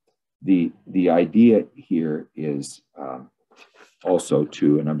the idea here is also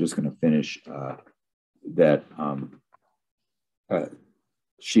to, and I'm just going to finish that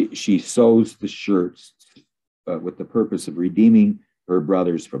she sews the shirts with the purpose of redeeming her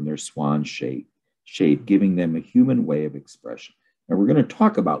brothers from their swan shape, giving them a human way of expression. And we're going to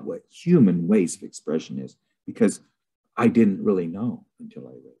talk about what human ways of expression is, because I didn't really know until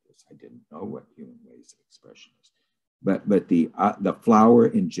I read this. I didn't know what human ways of expression is. But the flower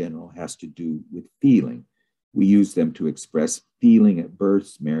in general has to do with feeling. We use them to express feeling at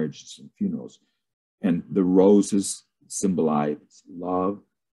births, marriages, and funerals. And the roses symbolize love,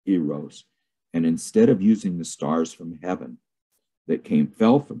 eros. And instead of using the stars from heaven that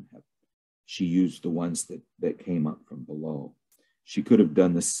fell from heaven, she used the ones that came up from below. She could have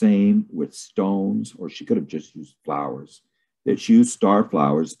done the same with stones, or she could have just used flowers. that choose star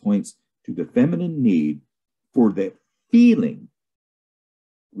flowers points to the feminine need for the feeling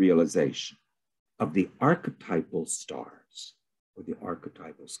realization of the archetypal stars or the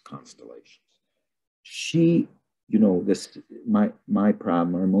archetypal constellations. She, you know, this my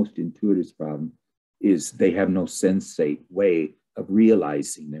problem, or most intuitives' problem, is they have no sensate way of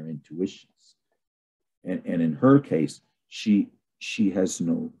realizing their intuitions. And in her case, she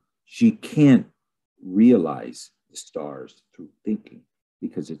can't realize the stars through thinking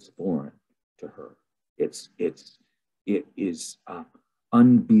because it's foreign to her. It is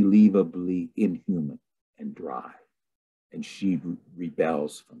unbelievably inhuman and dry, and she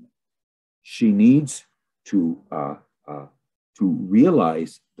rebels from it. She needs to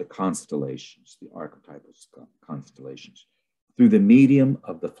realize the constellations, the archetypal constellations, through the medium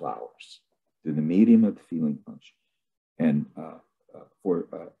of the flowers, through the medium of the feeling function. And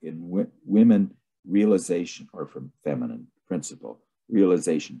in women, realization, or from feminine principle,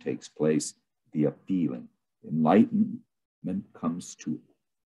 realization takes place via feeling. Enlightenment comes to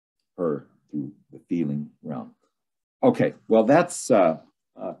her through the feeling realm. Okay, well, that's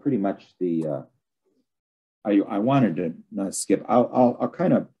pretty much the. I wanted to not skip. I'll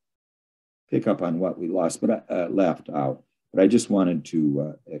kind of pick up on what we lost, but left out. But I just wanted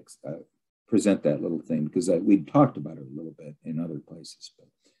to present that little thing because we talked about it a little bit in other places.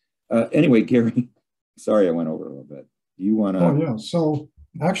 But anyway, Gary, sorry I went over a little bit. Do you want to? Oh yeah. So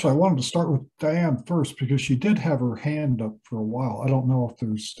actually, I wanted to start with Diane first because she did have her hand up for a while. I don't know if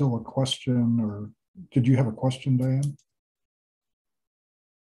there's still a question, or did you have a question, Diane?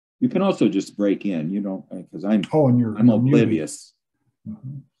 You can also just break in. You don't, because I'm you're oblivious.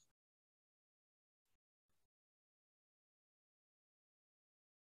 Mm-hmm.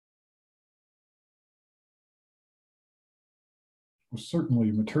 Was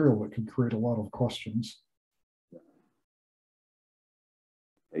certainly material that could create a lot of questions.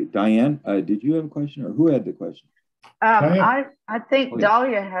 Hey, Diane, did you have a question, or who had the question? I think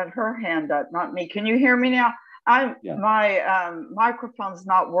Dahlia had her hand up, not me. Can you hear me now? My microphone's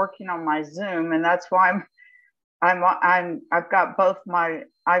not working on my Zoom, and that's why I've got both my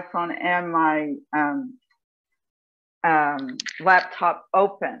iPhone and my laptop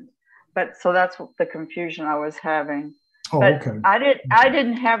open. But so that's the confusion I was having. But okay. I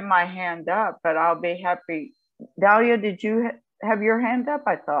didn't have my hand up, but I'll be happy. Dahlia, did you have your hand up?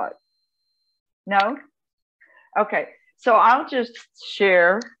 I thought. No? Okay. So I'll just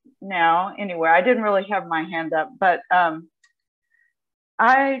share now. Anyway, I didn't really have my hand up, but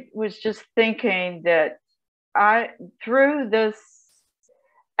I was just thinking that through this,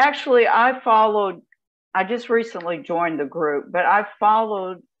 actually, I just recently joined the group, but I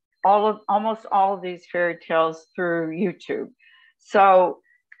followed almost all of these fairy tales through YouTube. So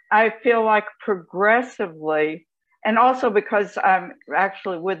I feel like progressively, and also because I'm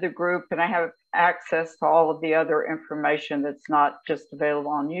actually with the group and I have access to all of the other information that's not just available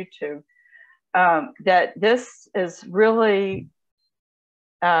on YouTube, that this is really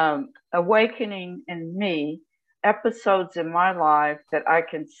awakening in me episodes in my life that I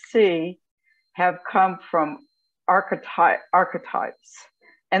can see have come from archetypes.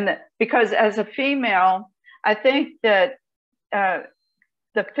 And because as a female, I think that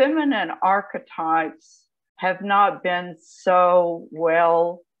the feminine archetypes have not been so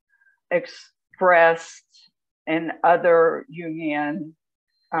well expressed in other Jungian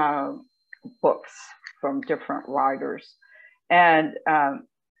books from different writers. And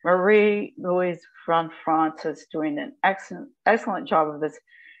Louise Franz is doing an excellent job of this.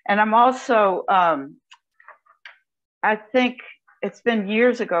 And I'm also, I think it's been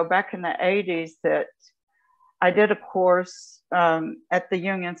years ago, back in the 80s, that I did a course at the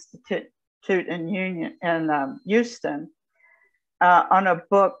Jung Institute in Houston on a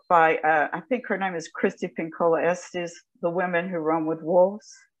book by, I think her name is Christy Pinkola Estes, The Women Who Run with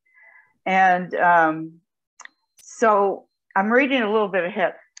Wolves. And so I'm reading a little bit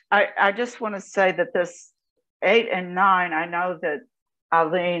ahead. I just want to say that this 8 and 9, I know that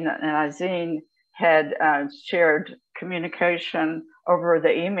Aline and Azine had shared communication over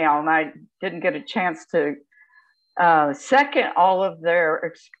the email, and I didn't get a chance to second all of their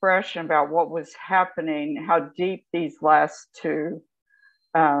expression about what was happening, how deep these last 2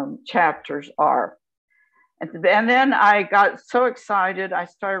 chapters are. And then I got so excited, I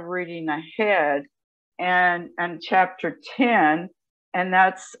started reading ahead, and chapter 10, and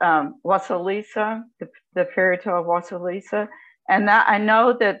that's Wasilisa, the fairy tale of Wasilisa. And that I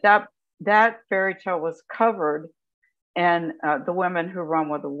know that fairy tale was covered in The Women Who Run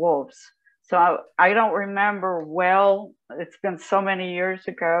with the Wolves. So I don't remember well, it's been so many years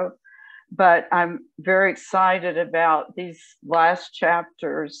ago, but I'm very excited about these last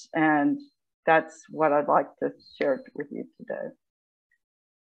chapters, and that's what I'd like to share with you today.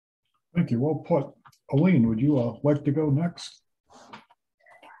 Thank you. Well put. Aline, would you like to go next?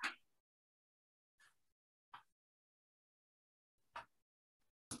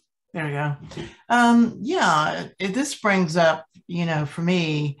 There we go. Yeah, this brings up, for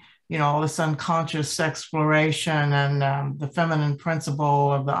me, all this unconscious exploration and the feminine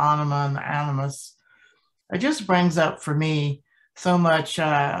principle of the anima and the animus. It just brings up for me so much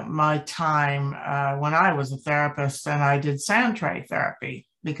my time when I was a therapist and I did sand tray therapy,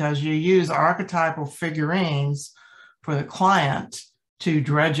 because you use archetypal figurines for the client to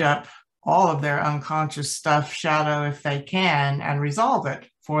dredge up all of their unconscious stuff, shadow if they can, and resolve it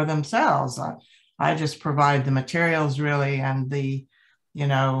for themselves. I just provide the materials really and the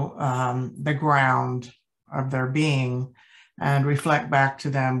ground of their being, and reflect back to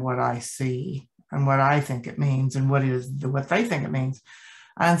them what I see and what I think it means and what they think it means.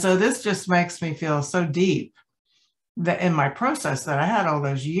 And so this just makes me feel so deep that in my process that I had all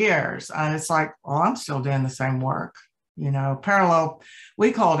those years. And it's like, well, I'm still doing the same work, parallel.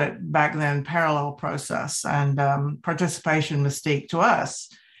 We called it back then parallel process, and participation mystique to us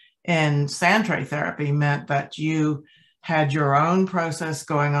in sand tray therapy meant that you had your own process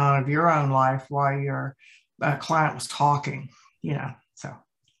going on of your own life while your client was talking, so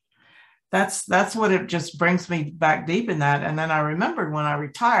that's what it just brings me back deep in that. And then I remembered when I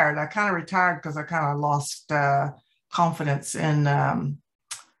retired, I kind of retired because I kind of lost confidence in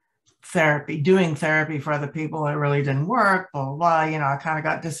therapy, doing therapy for other people. It really didn't work, blah, blah, blah. I kind of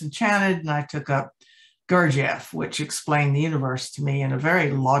got disenchanted, and I took up Gurdjieff, which explained the universe to me in a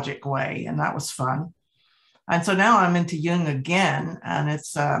very logic way. And that was fun. And so now I'm into Jung again. And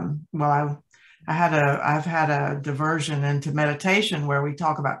it's, I've had a diversion into meditation where we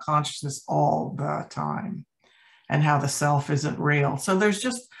talk about consciousness all the time and how the self isn't real. So there's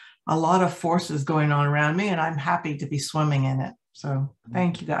just a lot of forces going on around me, and I'm happy to be swimming in it. So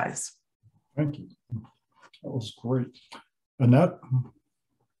thank you, guys. Thank you. That was great. Annette?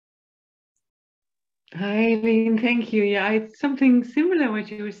 Hi, Eileen. Thank you. Yeah, it's something similar what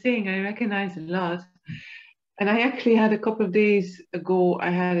you were saying. I recognize a lot. And I actually had a couple of days ago,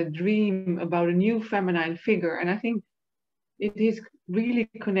 I had a dream about a new feminine figure. And I think it is really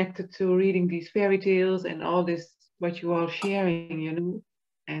connected to reading these fairy tales and all this, what you all sharing,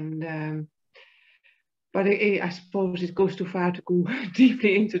 And, but I suppose it goes too far to go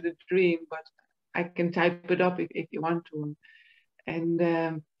deeply into the dream, but I can type it up if you want to.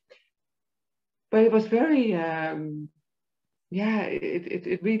 And, but it was very,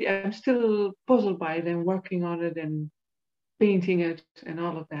 it really, I'm still puzzled by it and working on it and painting it and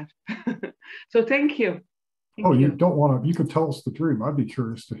all of that. So thank you. Thank you. Don't want to, you could tell us the dream. I'd be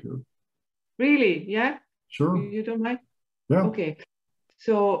curious to hear. Really? Yeah? Sure. You don't mind? Yeah. Okay.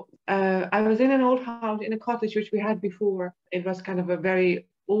 So I was in an old house, in a cottage, which we had before. It was kind of a very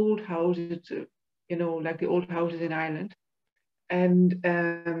old house, like the old houses in Ireland. And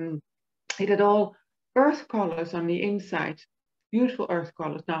it had all earth colors on the inside, beautiful earth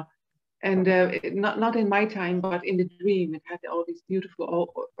colors now. And not in my time, but in the dream, it had all these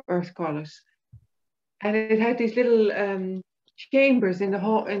beautiful earth colors. And it had these little chambers in the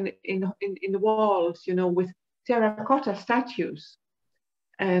hall, in the walls, with terracotta statues.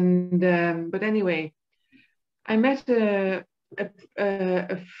 And but anyway, I met a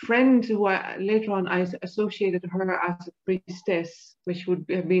friend who later on I associated her as a priestess, which would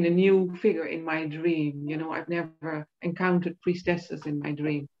have been a new figure in my dream. I've never encountered priestesses in my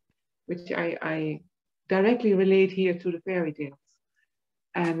dream, which I directly relate here to the fairy tales.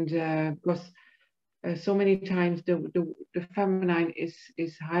 And because so many times the feminine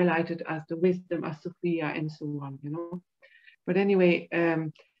is highlighted as the wisdom, as Sophia, and so on, But anyway,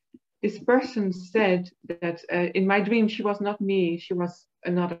 this person said that in my dream, she was not me, she was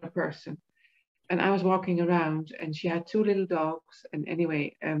another person. And I was walking around and she had two little dogs. And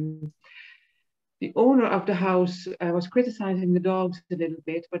anyway, the owner of the house was criticizing the dogs a little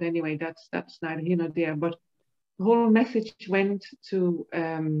bit, but anyway, that's neither here nor there. But the whole message went to,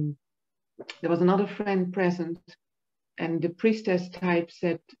 there was another friend present, and the priestess type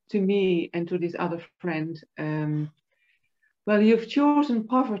said to me and to this other friend, well, you've chosen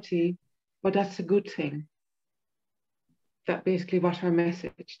poverty, but that's a good thing. That basically was her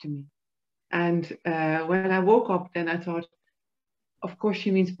message to me. And when I woke up, then I thought, of course,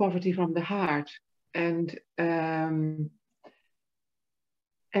 she means poverty from the heart. And in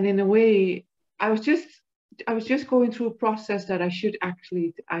a way, I was just going through a process that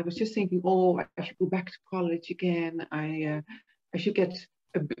I was just thinking, oh, I should go back to college again. I should get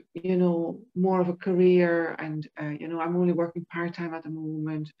you know, more of a career, and you know, I'm only working part-time at the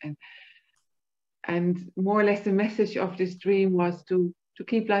moment, and more or less the message of this dream was to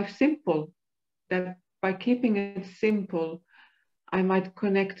keep life simple, that by keeping it simple, I might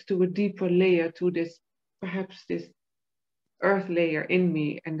connect to a deeper layer, to this, perhaps this earth layer in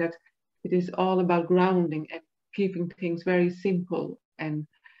me, and that it is all about grounding and keeping things very simple, and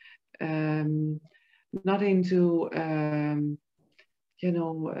not into you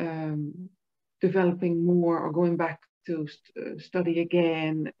know, developing more or going back to study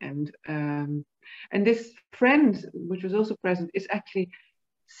again. And this friend, which was also present, is actually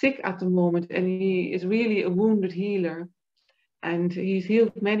sick at the moment, and he is really a wounded healer, and he's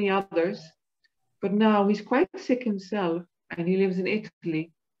healed many others, but now he's quite sick himself, and he lives in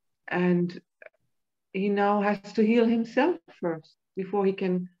Italy, and he now has to heal himself first before he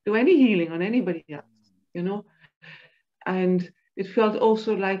can do any healing on anybody else, you know. And it felt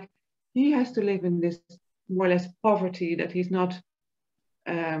also like he has to live in this more or less poverty, that he's not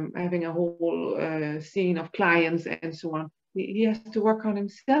having a whole scene of clients and so on. He has to work on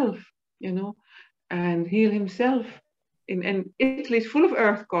himself, you know, and heal himself. And Italy is full of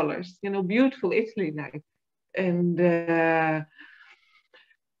earth colors, you know, beautiful Italy, like. And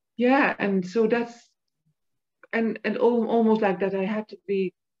yeah, and so that's, and almost like that I had to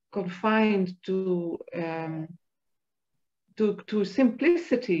be confined to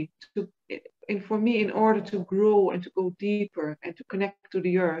simplicity, and for me, in order to grow and to go deeper and to connect to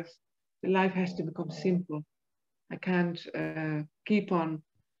the earth, the life has to become simple. I can't keep on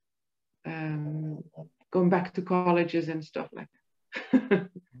going back to colleges and stuff like that.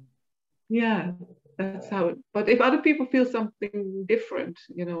 Yeah, that's how it, but if other people feel something different,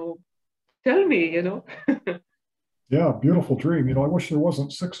 you know, tell me, you know. Yeah, beautiful dream. You know, I wish there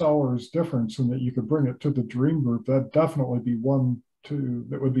wasn't 6 hours difference and that you could bring it to the dream group. That'd definitely be one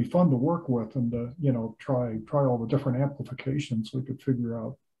that would be fun to work with, and you know, try all the different amplifications we could figure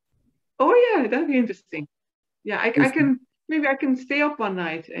out. Oh yeah, that'd be interesting. Yeah, I can, maybe I can stay up one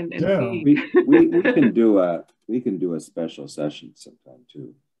night and Yeah. see. We can do a special session sometime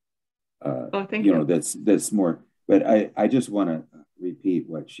too. Oh, thank you you. know, that's more, but I just want to repeat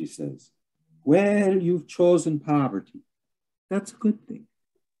what she says. Well, you've chosen poverty. That's a good thing.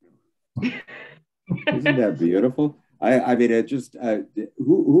 Isn't that beautiful? I mean, it just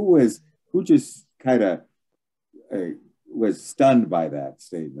who just kind of was stunned by that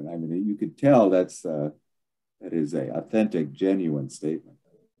statement. I mean, you could tell that is a authentic, genuine statement.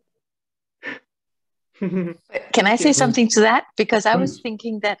 Can I say something to that? Because I was Please.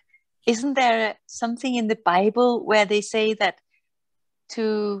 thinking that, isn't there something in the Bible where they say that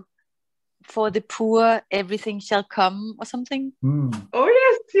for the poor everything shall come, or something? Oh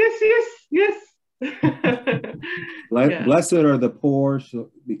yes. Yeah. Blessed are the poor,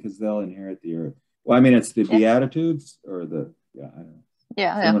 because they'll inherit the earth. Well, I mean, it's the Beatitudes, or the I don't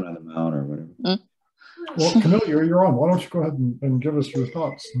know, Sermon on the Mount or whatever. Well, Camille, you're on. Why don't you go ahead and give us your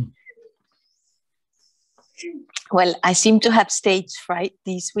thoughts? Well, I seem to have stage fright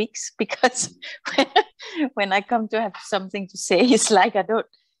these weeks, because when I come to have something to say, it's like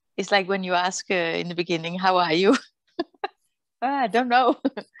when you ask in the beginning, how are you? I don't know.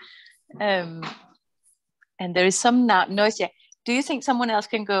 And there is some noise. Yeah. Do you think someone else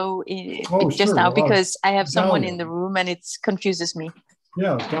can go just sure. now? Because I have someone Dahlia in the room and it confuses me.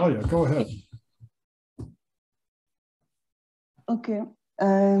 Yeah, Dahlia, go ahead. Okay.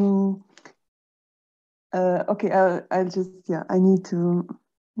 Okay. I'll just, I need to,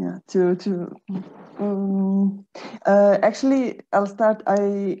 actually, I'll start.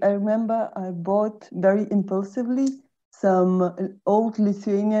 I remember I bought very impulsively some old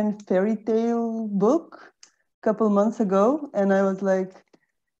Lithuanian fairy tale book a couple months ago, and I was like,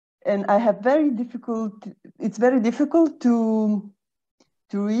 and I have it's very difficult to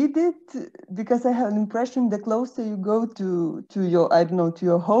read it, because I have an impression the closer you go to your, I don't know, to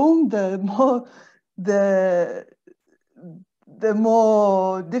your home, the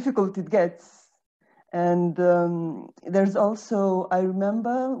more difficult it gets. And there's also, I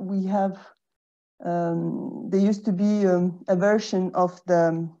remember we have, there used to be a version of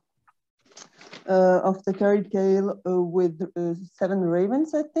the fairy tale with 7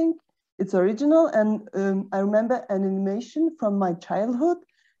 ravens, I think. It's original, and I remember an animation from my childhood.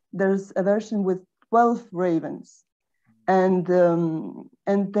 There's a version with 12 ravens, and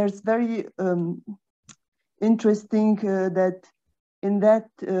there's very interesting that in that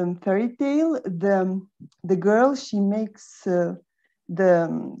fairy tale, the girl, she makes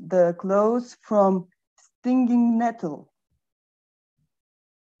the clothes from stinging nettle,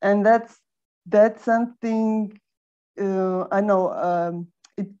 and that's something I know.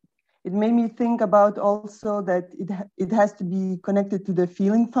 it made me think about also that it has to be connected to the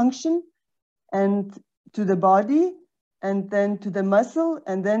feeling function and to the body, and then to the muscle,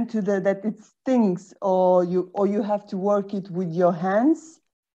 and then to the that it stings, or you have to work it with your hands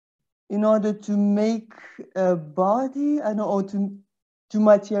in order to make a body, I don't know, or to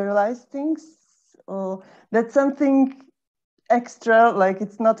materialize things. Or that's something extra, like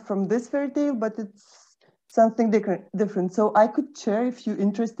it's not from this fairy tale, but it's something different. So I could share, if you're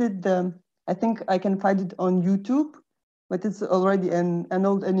interested, I think I can find it on YouTube, but it's already an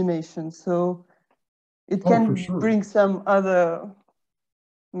old animation. So it can bring some other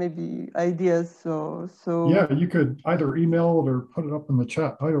maybe ideas. So yeah, you could either email it or put it up in the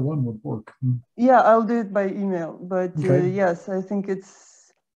chat. Either one would work. Yeah, I'll do it by email. But okay. Yes, I think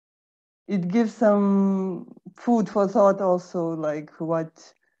it gives some food for thought also, like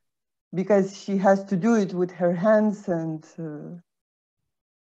because she has to do it with her hands, and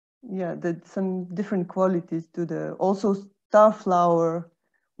yeah, that some different qualities to the also starflower.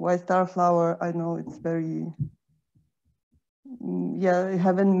 Why starflower? I know it's very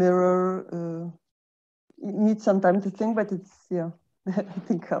heaven mirror. It needs some time to think, but it's I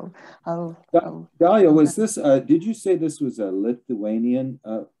think I'll Dalia, was this? Did you say this was a Lithuanian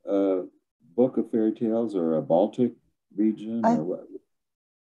book of fairy tales, or a Baltic region, or what?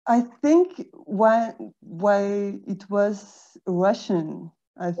 I think why it was Russian.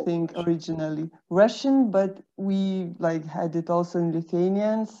 I think originally Russian, but we had it also in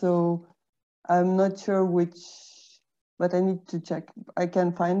Lithuanian. So I'm not sure which, but I need to check. I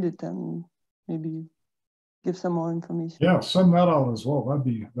can find it and maybe give some more information. Yeah, send that out as well.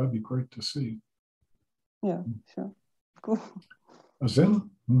 That'd be great to see. Yeah, sure. Cool. Azin?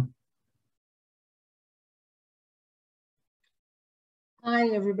 Hi,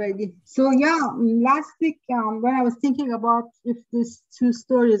 everybody. So yeah, last week when I was thinking about if these two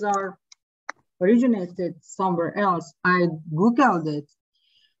stories are originated somewhere else, I Googled it.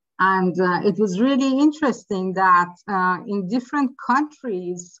 And it was really interesting that in different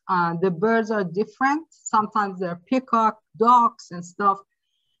countries, the birds are different. Sometimes they're peacock, ducks and stuff.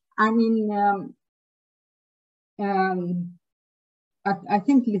 I mean, I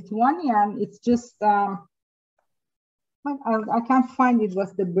think Lithuanian, it's just, I can't find it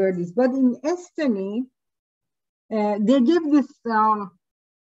what the bird is, but in Estonia, they give this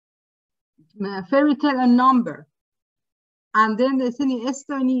fairy tale a number. And then they say in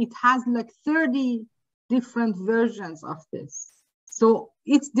Estonia, it has like 30 different versions of this. So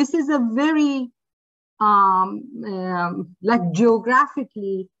this is a very, like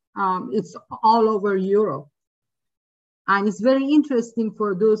geographically, it's all over Europe. And it's very interesting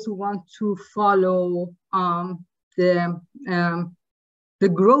for those who want to follow the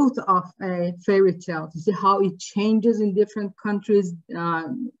growth of a fairy tale, to see how it changes in different countries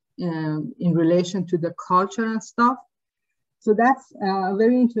in relation to the culture and stuff. So that's a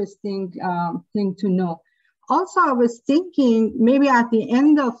very interesting thing to know. Also, I was thinking maybe at the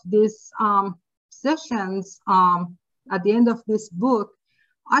end of this sessions, at the end of this book,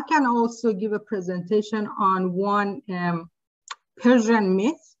 I can also give a presentation on one Persian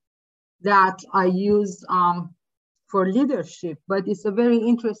myth that I use for leadership, but it's a very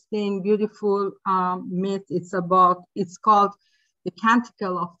interesting, beautiful myth. It's called The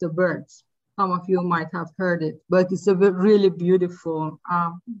Canticle of the Birds. Some of you might have heard it, but it's a really beautiful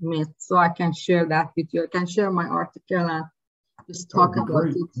myth. So I can share that with you. I can share my article and just talk about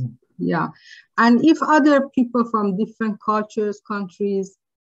it. Yeah. And if other people from different cultures, countries,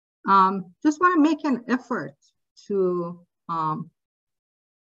 just want to make an effort to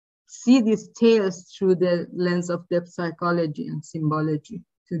see these tales through the lens of depth psychology and symbology,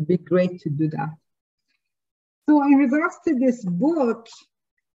 it would be great to do that. So in regards to this book,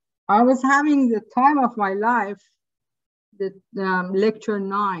 I was having the time of my life, the lecture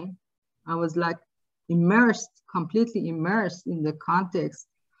 9. I was like completely immersed in the context,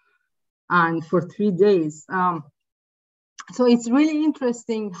 and for 3 days. So it's really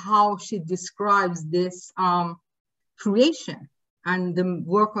interesting how she describes this creation and the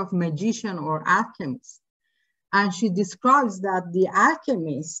work of magician or alchemist. And she describes that the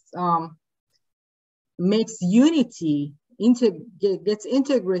alchemist makes unity, gets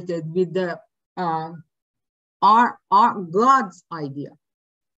integrated with the our God's idea,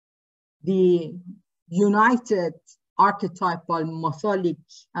 the united archetypal mythologic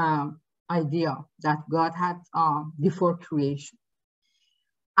idea that God had before creation.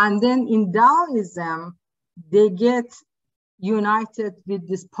 And then in Taoism, they get united with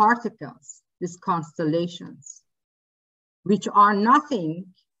these particles, these constellations, which are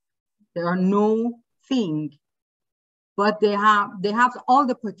nothing. There are no thing but they have all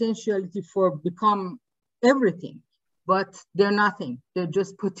the potentiality for become everything, but they're nothing. They're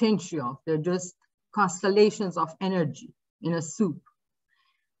just potential. They're just constellations of energy in a soup.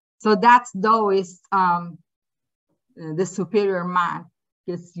 So that's Taoist, the superior man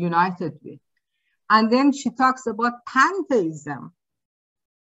gets united with. And then she talks about pantheism,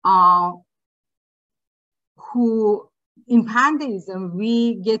 who in pantheism,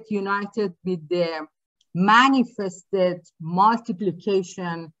 we get united with the manifested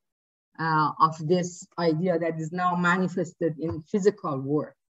multiplication of this idea that is now manifested in physical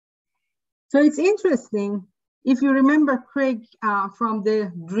world. So it's interesting. If you remember, Craig, from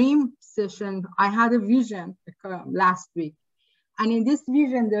the dream session, I had a vision last week. And in this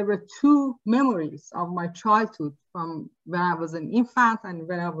vision, there were two memories of my childhood from when I was an infant and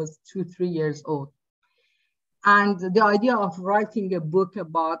when I was 2-3 years old. And the idea of writing a book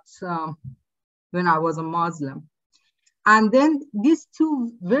about when I was a Muslim. And then these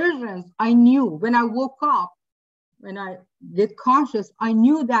two versions, I knew when I woke up, when I get conscious, I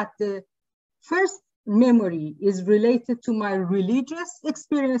knew that the first memory is related to my religious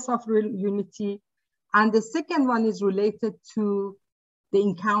experience of unity. And the second one is related to the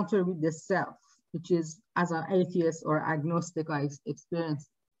encounter with the self, which is as an atheist or agnostic I experienced.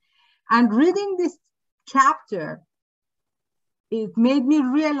 And reading this chapter, it made me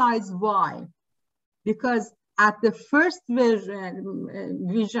realize why. Because at the first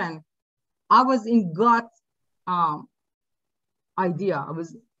vision, I was in God idea.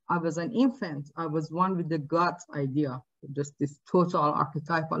 I was an infant. I was one with the God idea, just this total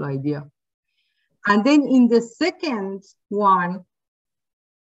archetypal idea. And then in the second one,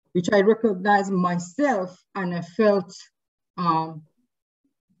 which I recognized myself and I felt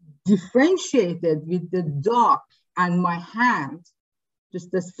differentiated with the dog and my hand,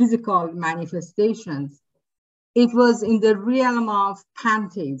 just as physical manifestations, it was in the realm of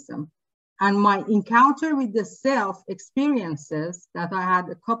pantheism. And my encounter with the self experiences that I had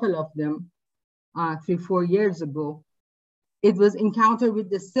a couple of them 3-4 years ago, it was encounter with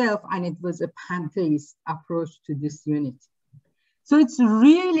the self and it was a pantheist approach to this unity. So it's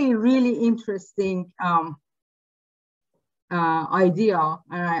really, really interesting idea.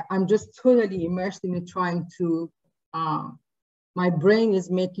 And I'm just totally immersed in it, trying to, my brain is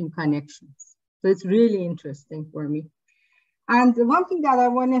making connections. So it's really interesting for me. And the one thing that I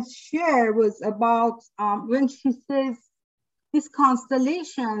want to share was about when she says these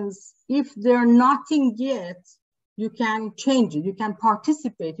constellations, if they're nothing yet, you can change it, you can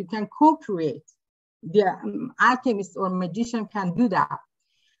participate, you can co-create. The alchemist or magician can do that.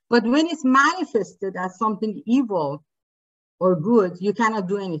 But when it's manifested as something evil or good, you cannot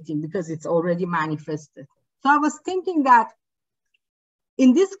do anything because it's already manifested. So I was thinking that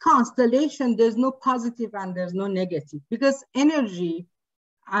in this constellation, there's no positive and there's no negative, because energy,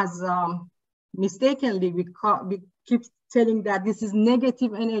 as mistakenly we keep telling that this is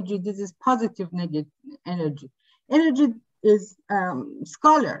negative energy, this is positive energy. Energy is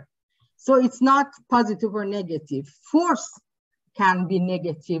scalar, so it's not positive or negative. Force can be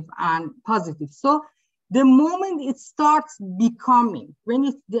negative and positive. So the moment it starts becoming,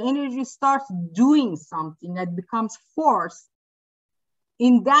 when the energy starts doing something that becomes force,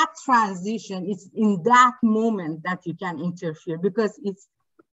 in that transition, it's in that moment that you can interfere because it's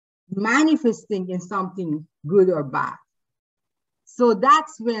manifesting in something good or bad. So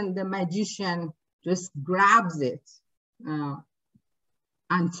that's when the magician just grabs it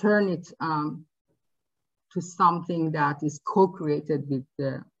and turn it to something that is co-created with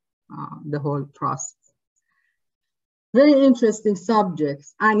the whole process. Very interesting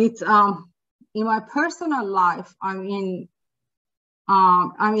subjects. And it's in my personal life, I'm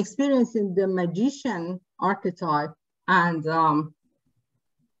experiencing the magician archetype, and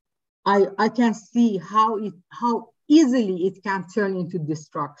I can see how easily it can turn into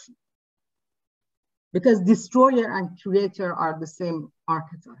destruction, because destroyer and creator are the same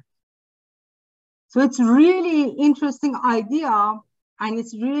archetype. So it's really interesting idea, and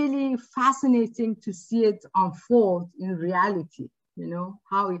it's really fascinating to see it unfold in reality, you know,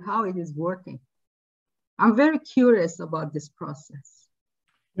 how it is working. I'm very curious about this process.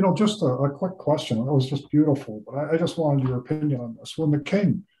 You know, just a quick question. It was just beautiful, but I just wanted your opinion on this. When the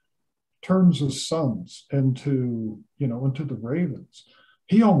king turns his sons into, into the ravens,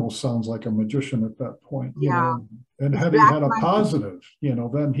 he almost sounds like a magician at that point. You know? And had he had a positive,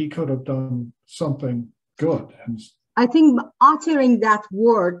 then he could have done something good. And I think uttering that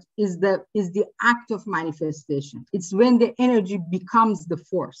word is the act of manifestation. It's when the energy becomes the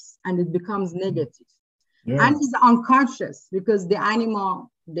force and it becomes negative. Yeah. And he's unconscious because the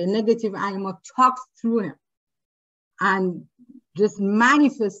negative animal talks through him. and just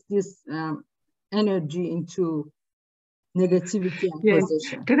manifest this energy into negativity and Yes.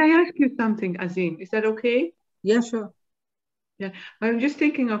 possession. Can I ask you something, Azim? Is that okay? Yeah, sure. Yeah, what I'm just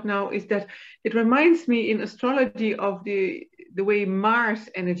thinking of now is that it reminds me in astrology of the way Mars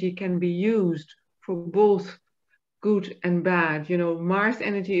energy can be used for both good and bad. You know, Mars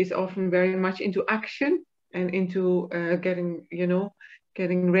energy is often very much into action and into getting, you know,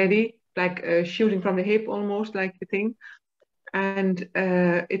 getting ready, like shooting from the hip almost, like the thing. And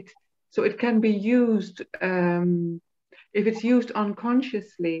so it can be used, if it's used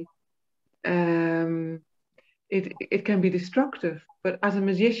unconsciously, it can be destructive. But as a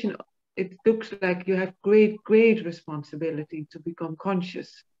magician, it looks like you have great responsibility to become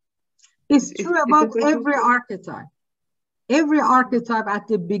conscious. It's true about every archetype. Every archetype at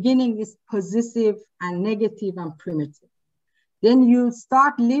the beginning is possessive and negative and primitive. Then you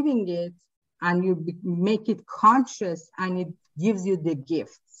start living it and you make it conscious and it gives you the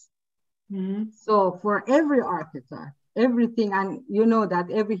gifts. Mm-hmm. So for every archetype, everything, and you know that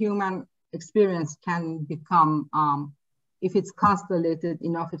every human experience can become, if it's constellated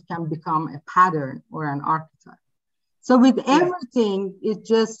enough, it can become a pattern or an archetype. So with everything, it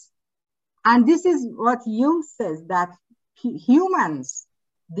just, and this is what Jung says, that humans,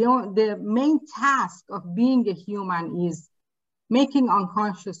 the main task of being a human is making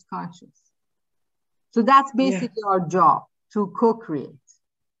unconscious conscious. So that's basically our job, to co-create.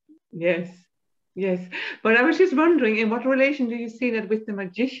 Yes. Yes, but I was just wondering, in what relation do you see that with the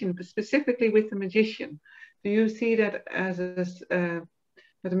magician, specifically with the magician? Do you see that as that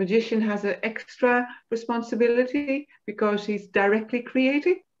the magician has an extra responsibility because he's directly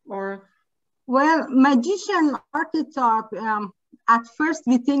creating, or? Well, magician archetype, at first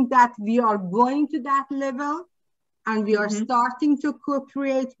we think that we are going to that level and we are starting to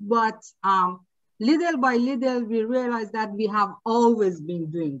co-create, but little by little we realize that we have always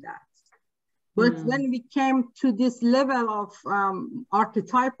been doing that. But when we came to this level of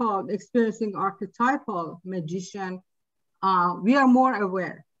archetypal, experiencing archetypal magician, we are more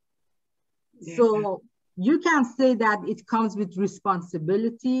aware. Yeah. So you can say that it comes with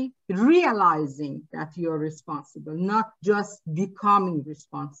responsibility, realizing that you're responsible, not just becoming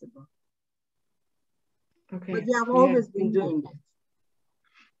responsible. Okay. But we have always been doing it.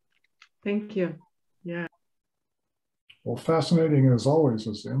 Thank you. Yeah. Well, fascinating as always,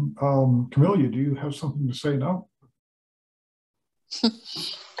 Azim. Camelia, do you have something to say now?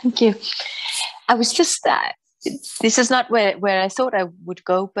 Thank you. I was just, this is not where I thought I would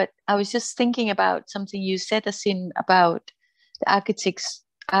go, but I was just thinking about something you said, Azim, about the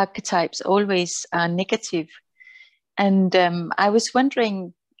archetypes always are negative. And I was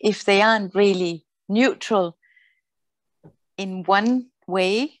wondering if they aren't really neutral in one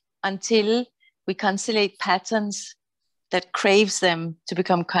way until we constellate patterns that craves them to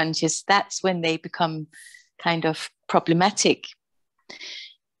become conscious. That's when they become kind of problematic.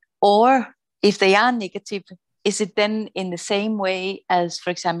 Or if they are negative, is it then in the same way as, for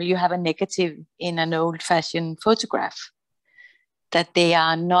example, you have a negative in an old-fashioned photograph, that they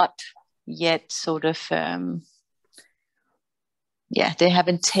are not yet sort of, they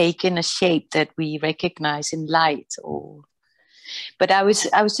haven't taken a shape that we recognize in light or. But I was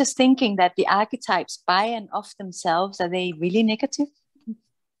just thinking that the archetypes by and of themselves, are they really negative?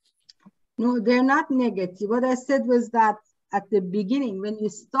 No, they're not negative. What I said was that at the beginning, when you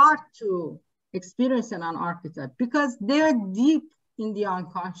start to experience an archetype, because they're deep in the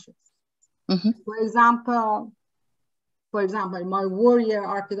unconscious. For example, my warrior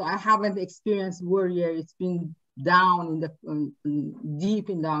archetype, I haven't experienced warrior. It's been down in the deep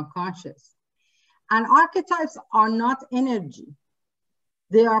in the unconscious. And archetypes are not energy.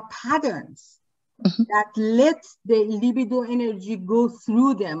 They are patterns that let the libido energy go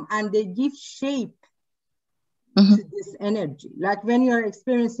through them, and they give shape to this energy. Like when you're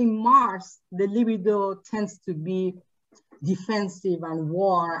experiencing Mars, the libido tends to be defensive and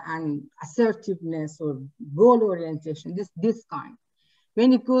war and assertiveness or goal orientation, this kind.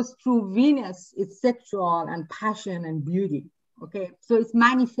 When it goes through Venus, it's sexual and passion and beauty. Okay, so it's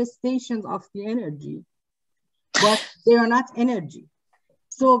manifestations of the energy, but they are not energy.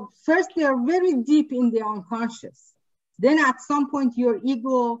 So first, they are very deep in the unconscious. Then at some point, your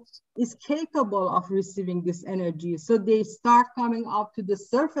ego is capable of receiving this energy. So they start coming up to the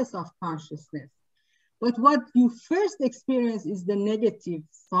surface of consciousness. But what you first experience is the negative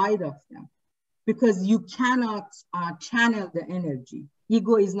side of them, because you cannot channel the energy.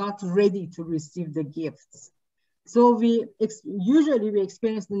 Ego is not ready to receive the gifts. So usually we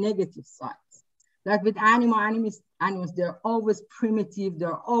experience the negative sides. Like with animals, they're always primitive,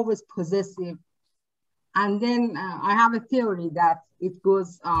 they're always possessive. And then I have a theory that it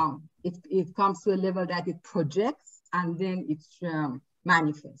goes, it comes to a level that it projects and then it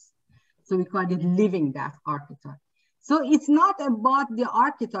manifests. So we call it living that archetype. So it's not about the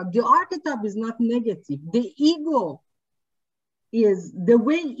archetype. The archetype is not negative. The ego is the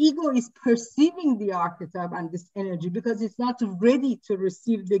way ego is perceiving the archetype and this energy, because it's not ready to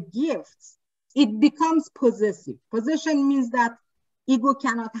receive the gifts. It becomes possessive. Possession means that ego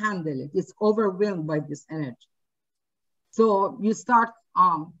cannot handle it. It's overwhelmed by this energy. So you start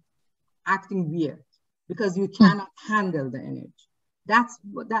acting weird because you cannot handle the energy. That's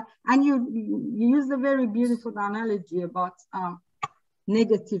what that, and you use a very beautiful analogy about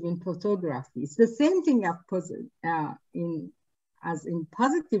negative in photography. It's the same thing as in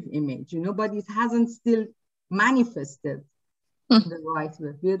positive image, you know, but it hasn't still manifested the right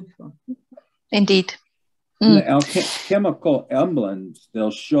way. Beautiful. Indeed. The alchemical emblems, they'll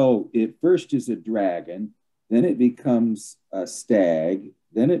show it first is a dragon, then it becomes a stag,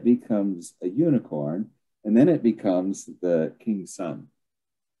 then it becomes a unicorn, and then it becomes the king's son.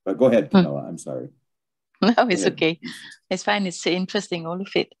 But go ahead, Camilla, I'm sorry. No, it's okay. It's fine. It's interesting, all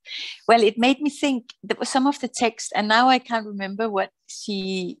of it. Well, it made me think that was some of the text, and now I can't remember what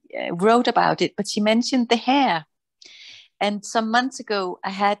she wrote about it, but she mentioned the hair. And some months ago, I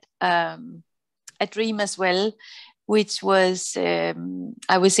had a dream as well, which was,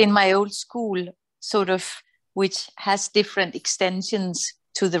 I was in my old school, sort of, which has different extensions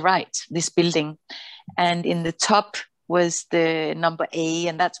to the right, this building. And in the top was the number A,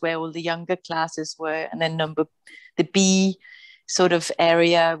 and that's where all the younger classes were. And then the B sort of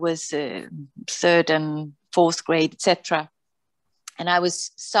area was third and fourth grade, etc. And I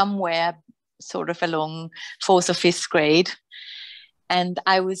was somewhere sort of along fourth or fifth grade. And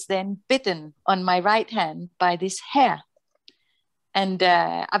I was then bitten on my right hand by this hair. And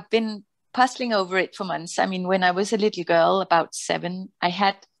I've been puzzling over it for months. I mean, when I was a little girl, about 7, I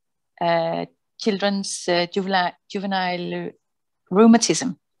had children's juvenile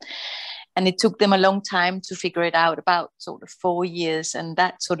rheumatism. And it took them a long time to figure it out, about sort of 4 years. And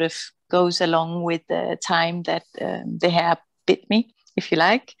that sort of goes along with the time that the hair bit me, if you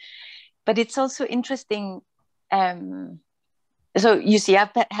like. But it's also interesting. So you see,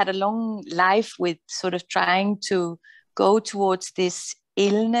 I've had a long life with sort of trying to go towards this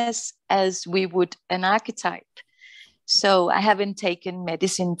illness as we would an archetype. So I haven't taken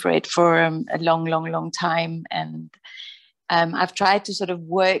medicine for it for a long time. And I've tried to sort of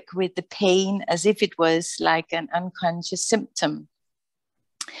work with the pain as if it was like an unconscious symptom.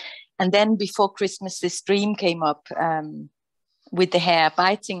 And then before Christmas, this dream came up with the hair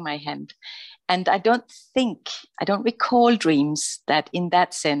biting my hand. And I don't recall dreams that in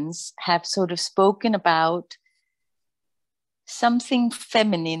that sense have sort of spoken about something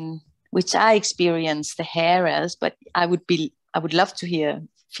feminine, which I experience the hair as, but I would love to hear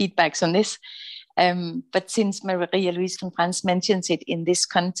feedbacks on this. But since Maria Louise from Franz mentions it in this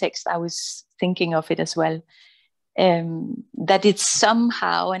context, I was thinking of it as well. That it's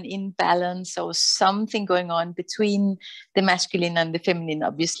somehow an imbalance or something going on between the masculine and the feminine,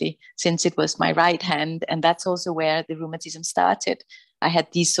 obviously, since it was my right hand. And that's also where the rheumatism started. I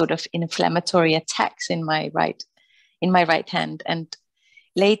had these sort of inflammatory attacks in my right hand. And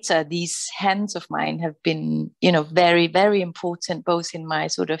later, these hands of mine have been, very, very important, both in my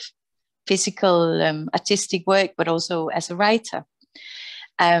sort of physical, artistic work, but also as a writer.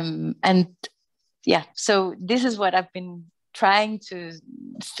 Yeah, so this is what I've been trying to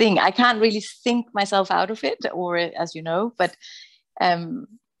think. I can't really think myself out of it, or as you know, but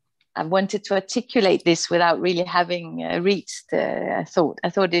I wanted to articulate this without really having reached a thought. I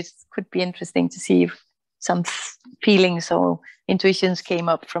thought it could be interesting to see if some feelings or intuitions came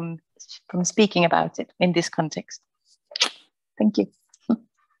up from speaking about it in this context. Thank you.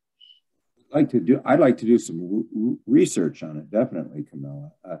 I'd like to do some research on it, definitely,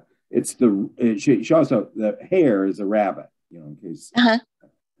 Camilla. She also, the hair is a rabbit, in case not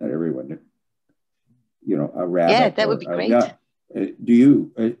everyone knew, a rabbit. Yeah, that would be great. Do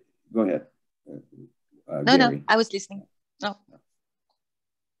you, go ahead. No, I was listening. No.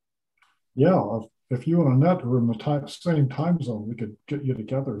 Yeah, if you and Annette were in the same time zone, we could get you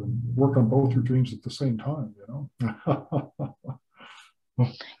together and work on both your dreams at the same time,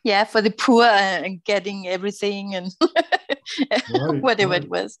 Yeah, for the poor and getting everything and whatever it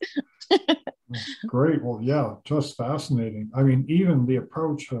was. Great. Well, yeah, just fascinating. I mean, even the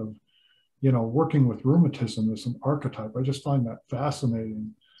approach of, working with rheumatism as an archetype, I just find that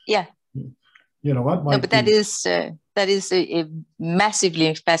fascinating. Yeah. That might but that is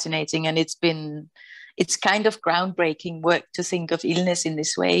massively fascinating, and it's been it's kind of groundbreaking work to think of illness in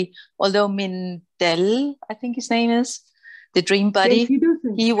this way. Although Mindell, I think his name is, the dream buddy, yes, he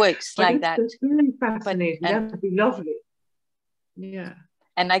doesn't. he works But like it's that. very fascinating. But, that would be lovely. Yeah.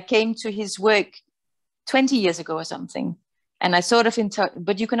 And I came to his work 20 years ago or something. And I sort of,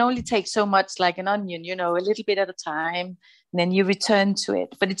 but you can only take so much, like an onion, you know, a little bit at a time, and then you return to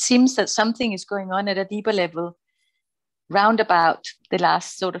it. But it seems that something is going on at a deeper level round about the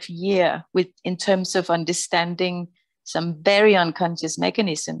last sort of year in terms of understanding some very unconscious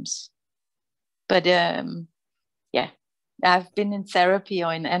mechanisms. But yeah, I've been in therapy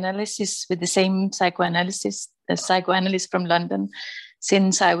or in analysis with the same psychoanalyst from London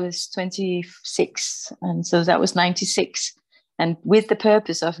since I was 26. And so that was 96. And with the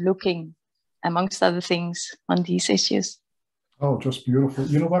purpose of looking, amongst other things, on these issues. Oh, just beautiful.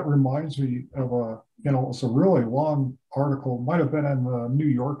 You know, that reminds me of it's a really long article, might have been in the New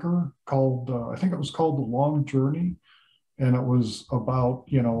Yorker, called, I think it was called The Long Journey. And it was about,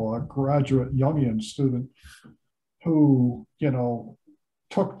 a graduate Jungian student who,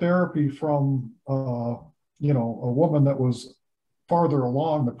 took therapy from, a woman that was farther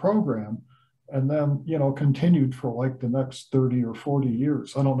along the program, and then, continued for like the next 30 or 40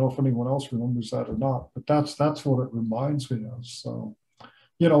 years. I don't know if anyone else remembers that or not, but that's what it reminds me of. So,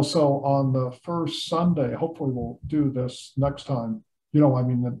 so on the first Sunday, hopefully we'll do this next time,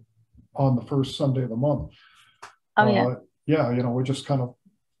 on the first Sunday of the month. Oh, yeah. Yeah, we just kind of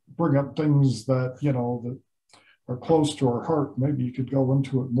bring up things that, that are close to our heart. Maybe you could go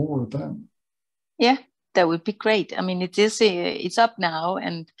into it more then. Yeah, that would be great. I mean, it's up now,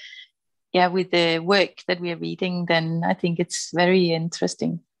 and yeah, with the work that we are reading, then I think it's very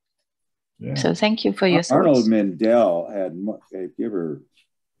interesting. Yeah. So thank you for your Arnold Mindell had, if you ever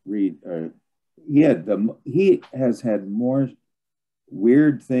read, he has had more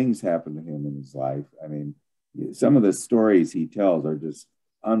weird things happen to him in his life. I mean, some of the stories he tells are just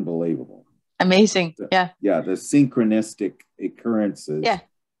unbelievable. Amazing. Yeah. Yeah, the synchronistic occurrences. Yeah,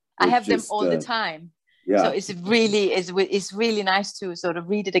 I have them all the time. Yeah. So it's really nice to sort of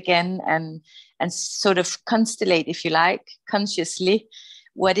read it again and sort of constellate, if you like, consciously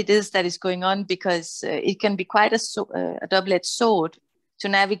what it is that is going on, because it can be quite a double-edged sword to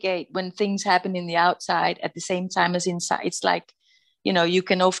navigate when things happen in the outside at the same time as inside. It's like, you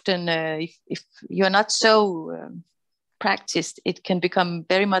can often, if you're not so practiced, it can become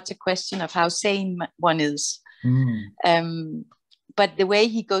very much a question of how sane one is. But the way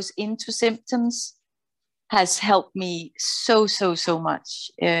he goes into symptoms has helped me so much.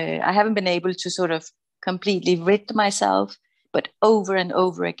 I haven't been able to sort of completely rid myself, but over and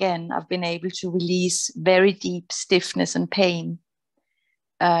over again, I've been able to release very deep stiffness and pain.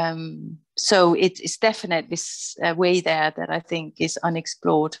 So it's definitely a way there that I think is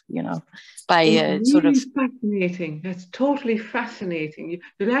unexplored, by it's sort of fascinating. That's totally fascinating.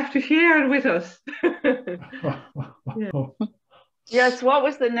 You'll have to share it with us. Yeah. Yes, what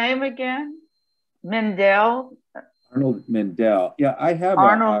was the name again? Arnold Mindell. Yeah, I have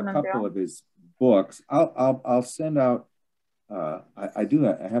a couple of his books. I'll send out. I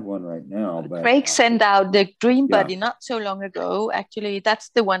have one right now. But Craig sent out The Dream Buddy not so long ago. Actually, that's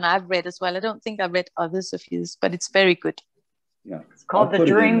the one I've read as well. I don't think I've read others of his, but it's very good. Yeah, it's called The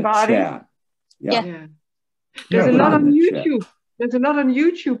Dream Body. Yeah. There's a lot on YouTube. There's a lot on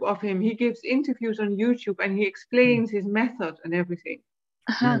YouTube of him. He gives interviews on YouTube and he explains his method and everything.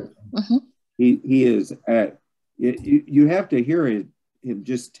 Mm-hmm. He is. You have to hear him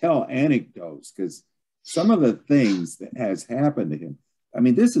just tell anecdotes, because some of the things that has happened to him. I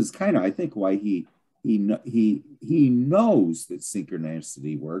mean, this is kind of, I think, why he knows that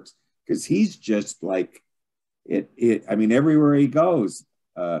synchronicity works, because he's just like it. I mean, everywhere he goes,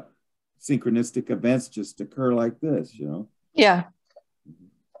 synchronistic events just occur like this. Yeah.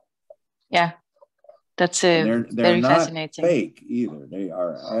 Yeah. That's they're very not fascinating. Fake either. They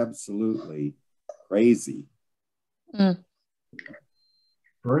are absolutely crazy.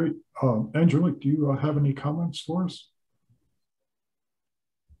 Great. Angelique, do you have any comments for us?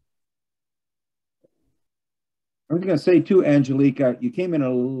 I was going to say too, Angelique, you came in a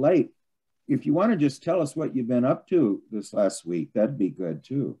little late. If you want to just tell us what you've been up to this last week, that'd be good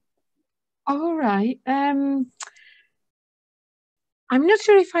too. All right. I'm not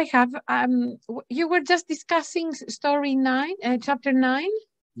sure if I have. You were just discussing story 9, chapter 9.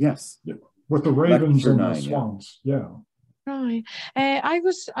 Yes. Yeah. With the ravens and the swans. Yeah. Right. I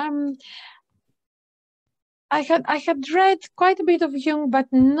was. I had read quite a bit of Jung, but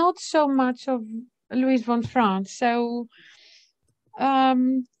not so much of Louise von Franz. So,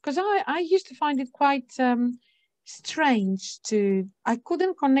 because I used to find it quite strange I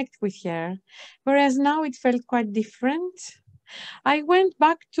couldn't connect with her, whereas now it felt quite different. I went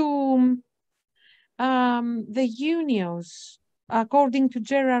back to the Unios, according to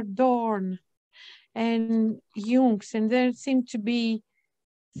Gerard Dorn and Jung's, and there seemed to be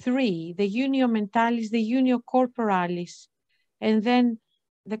three: the unio mentalis, the unio corporalis, and then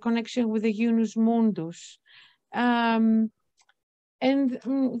the connection with the unus mundus. I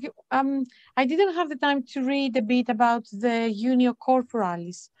didn't have the time to read a bit about the unio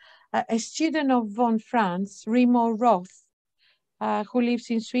corporalis. A student of von Franz, Remo Roth, who lives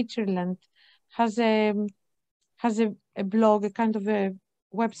in Switzerland, has a blog, a kind of a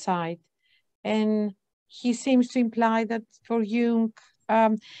website, and he seems to imply that for Jung,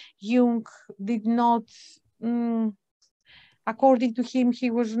 Jung did not, according to him,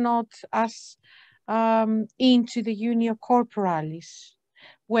 he was not as into the unio corporalis,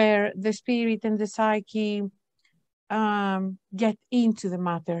 where the spirit and the psyche get into the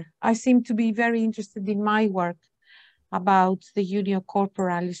matter. I seem to be very interested in my work about the unio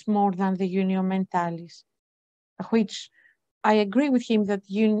corporalis more than the unio mentalis, which I agree with him that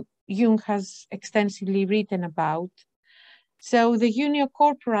Jung has extensively written about. So the unio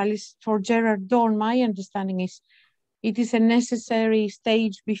corporalis, for Gerard Dorn, my understanding is it is a necessary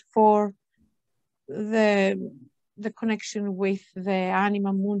stage before the connection with the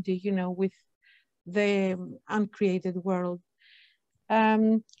anima mundi, you know, with the uncreated world.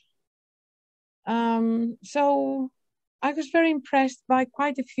 So I was very impressed by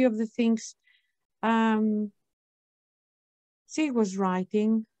quite a few of the things she was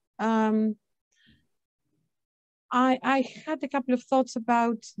writing. I had a couple of thoughts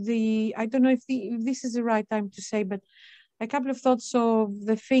about I don't know if this is the right time to say, but a couple of thoughts of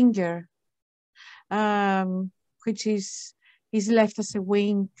the finger, which is left as a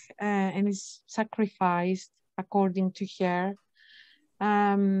wing and is sacrificed according to her.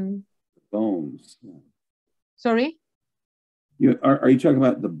 Bones. Sorry? Are you talking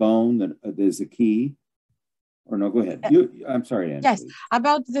about the bone that there's a key? Or no, go ahead. I'm sorry, Anne. Yes, please.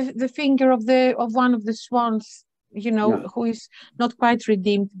 About the finger of one of the swans, you know, yeah, who is not quite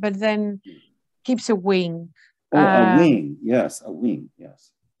redeemed, but then keeps a wing. Oh, a wing. Yes, a wing.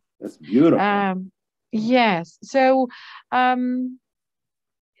 Yes, that's beautiful. Yes. So I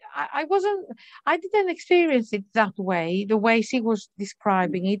didn't experience it that way, the way she was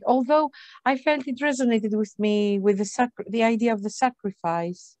describing it, although I felt it resonated with me with the idea of the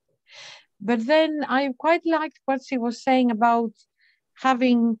sacrifice. But then I quite liked what she was saying about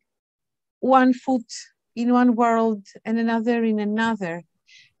having one foot in one world and another in another.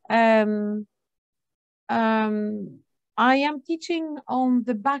 I am teaching on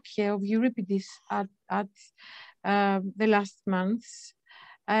the Bacchae of Euripides at the last months,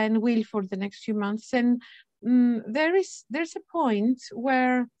 and will for the next few months. And there's a point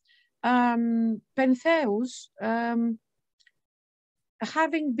where Pentheus,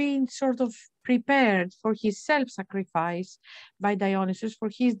 having been sort of prepared for his self-sacrifice by Dionysus, for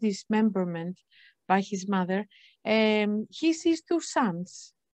his dismemberment by his mother, he sees two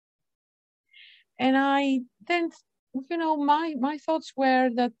sons. And I then, you know, my thoughts were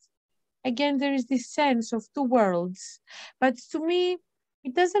that, again, there is this sense of two worlds. But to me,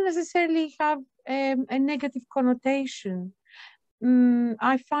 it doesn't necessarily have a negative connotation.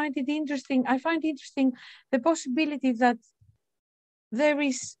 I find it interesting. I find interesting the possibility that there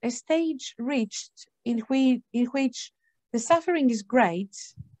is a stage reached in which the suffering is great,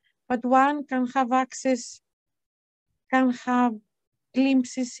 but one can have access, can have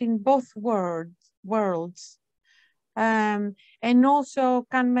glimpses in both worlds, and also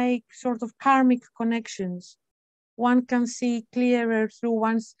can make sort of karmic connections. One can see clearer through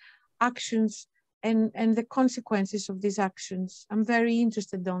one's actions and the consequences of these actions. I'm very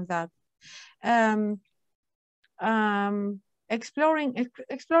interested on that. Exploring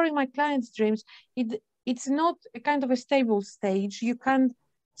my clients' dreams, it's not a kind of a stable stage. You can't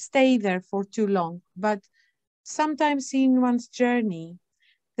stay there for too long, but sometimes in one's journey,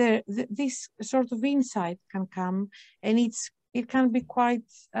 this sort of insight can come, and it can be quite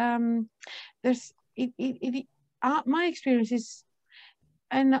my experience is,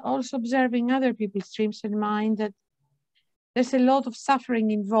 and also observing other people's dreams and mine, that there's a lot of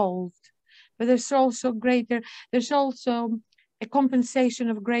suffering involved, but there's also a compensation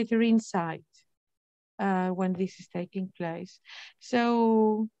of greater insight when this is taking place.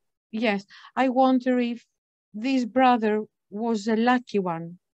 So yes, I wonder if this brother was a lucky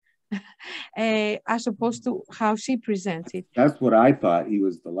one, as opposed to how she presents it. That's what I thought. He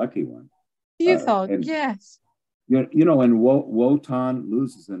was the lucky one. You thought, yes. You know, when Wotan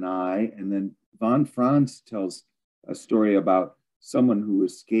loses an eye, and then von Franz tells a story about someone who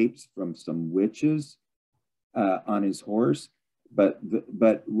escapes from some witches on his horse, but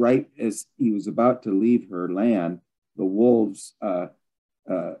right as he was about to leave her land, the wolves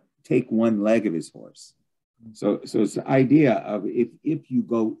take one leg of his horse. So it's the idea of if you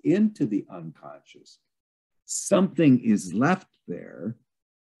go into the unconscious, something is left there,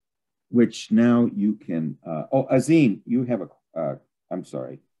 which now you can. Azine, you have I'm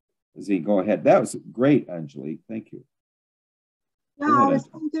sorry, Azine, go ahead. That was great, Angelique. Thank you. Yeah, I was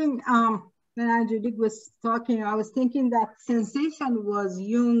thinking when Angelique was talking, I was thinking that sensation was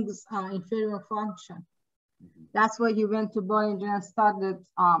Jung's inferior function. That's why he went to Bollinger and started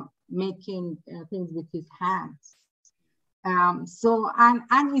making things with his hands. So, and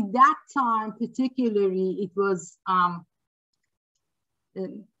at that time, particularly, it was,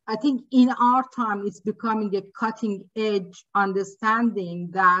 I think in our time, it's becoming a cutting edge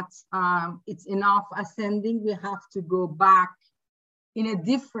understanding that it's enough ascending. We have to go back in a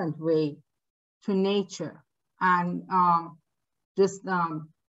different way to nature and just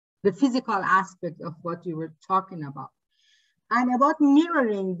the physical aspect of what you were talking about. And about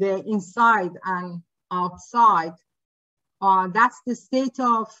mirroring the inside and outside, that's the state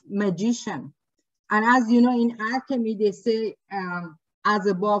of magician. And as you know, in alchemy, they say as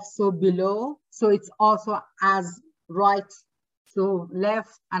above, so below. So it's also as right, so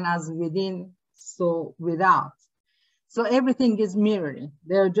left, and as within, so without. So everything is mirroring.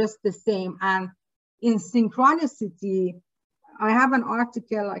 They're just the same. And in synchronicity, I have an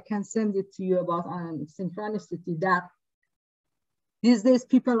article, I can send it to you about synchronicity, that these days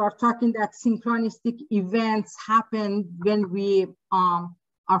people are talking that synchronistic events happen when we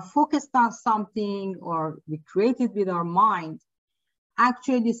are focused on something or we create it with our mind.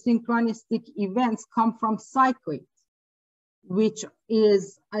 Actually, synchronistic events come from psychic, which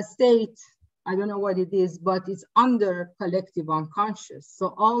is a state, I don't know what it is, but it's under collective unconscious.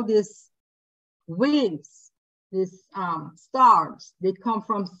 So all these waves, these stars, they come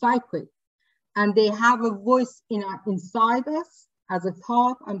from psychic, and they have a voice inside us as a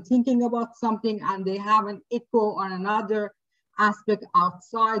thought. I'm thinking about something, and they have an echo on another aspect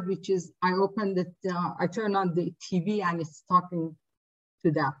outside, which is I turn on the TV and it's talking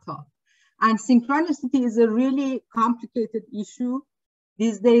to that thought. And synchronicity is a really complicated issue.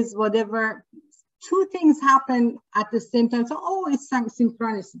 These days, whatever, two things happen at the same time. So, oh, it's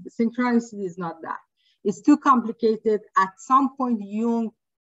synchronicity. Synchronicity is not that. It's too complicated. At some point, Jung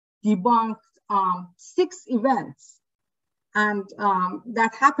debunked 6 events, and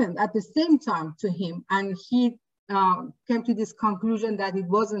that happened at the same time to him. And he came to this conclusion that it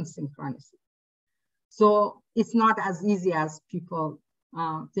wasn't synchronicity. So it's not as easy as people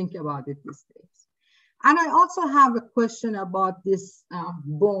think about it these days. And I also have a question about this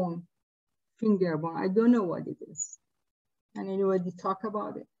bone, finger bone. I don't know what it is. Can anybody talk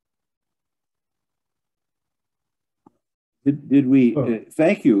about it? Did we,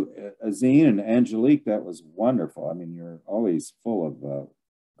 thank you, Azine and Angelique, that was wonderful. I mean, you're always full of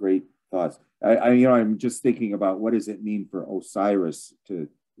great thoughts. I'm just thinking about what does it mean for Osiris to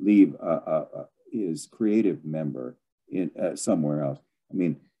leave his creative member in somewhere else. I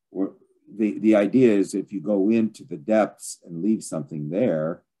mean, the idea is if you go into the depths and leave something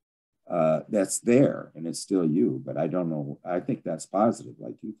there, that's there and it's still you, but I don't know. I think that's positive,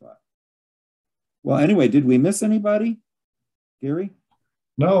 like you thought. Well, anyway, did we miss anybody? Gary?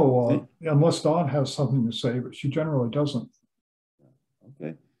 No, unless Dawn has something to say, but she generally doesn't.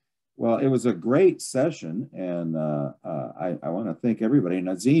 Okay. Well, it was a great session, and I want to thank everybody. And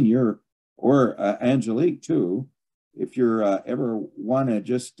Azine, or Angelique too, if you're ever want to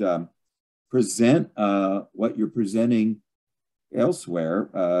just present what you're presenting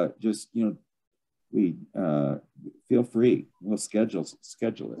elsewhere, just we feel free. We'll schedule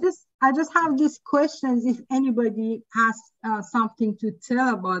it. I just have these questions. If anybody has something to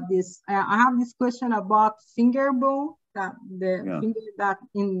tell about this, I have this question about finger bone, finger that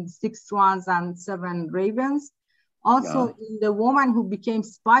in 6 swans and 7 ravens. Also, in the woman who became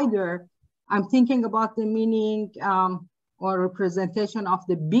spider, I'm thinking about the meaning or representation of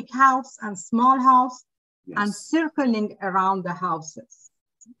the big house and small house and circling around the houses.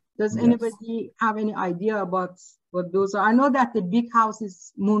 Does anybody have any idea about what those are? I know that the big house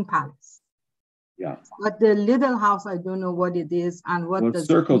is Moon Palace. Yeah. But the little house, I don't know what it is and what it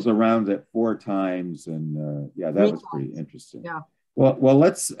circles around it 4 times, and that was pretty interesting. Yeah. Well,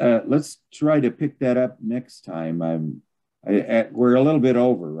 let's try to pick that up next time. We're a little bit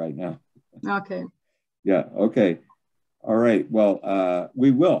over right now. Okay. Yeah. Okay. All right. Well, we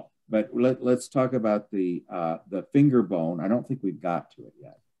will, but let's talk about the finger bone. I don't think we've got to it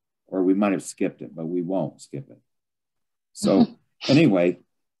yet, or we might have skipped it, but we won't skip it. So anyway,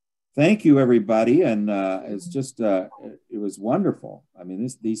 thank you, everybody. And it's just, it was wonderful. I mean,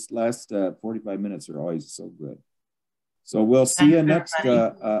 these last 45 minutes are always so good. So we'll see you next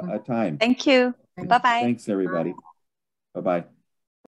time. Thank you. Bye-bye. Thanks, everybody. Bye-bye.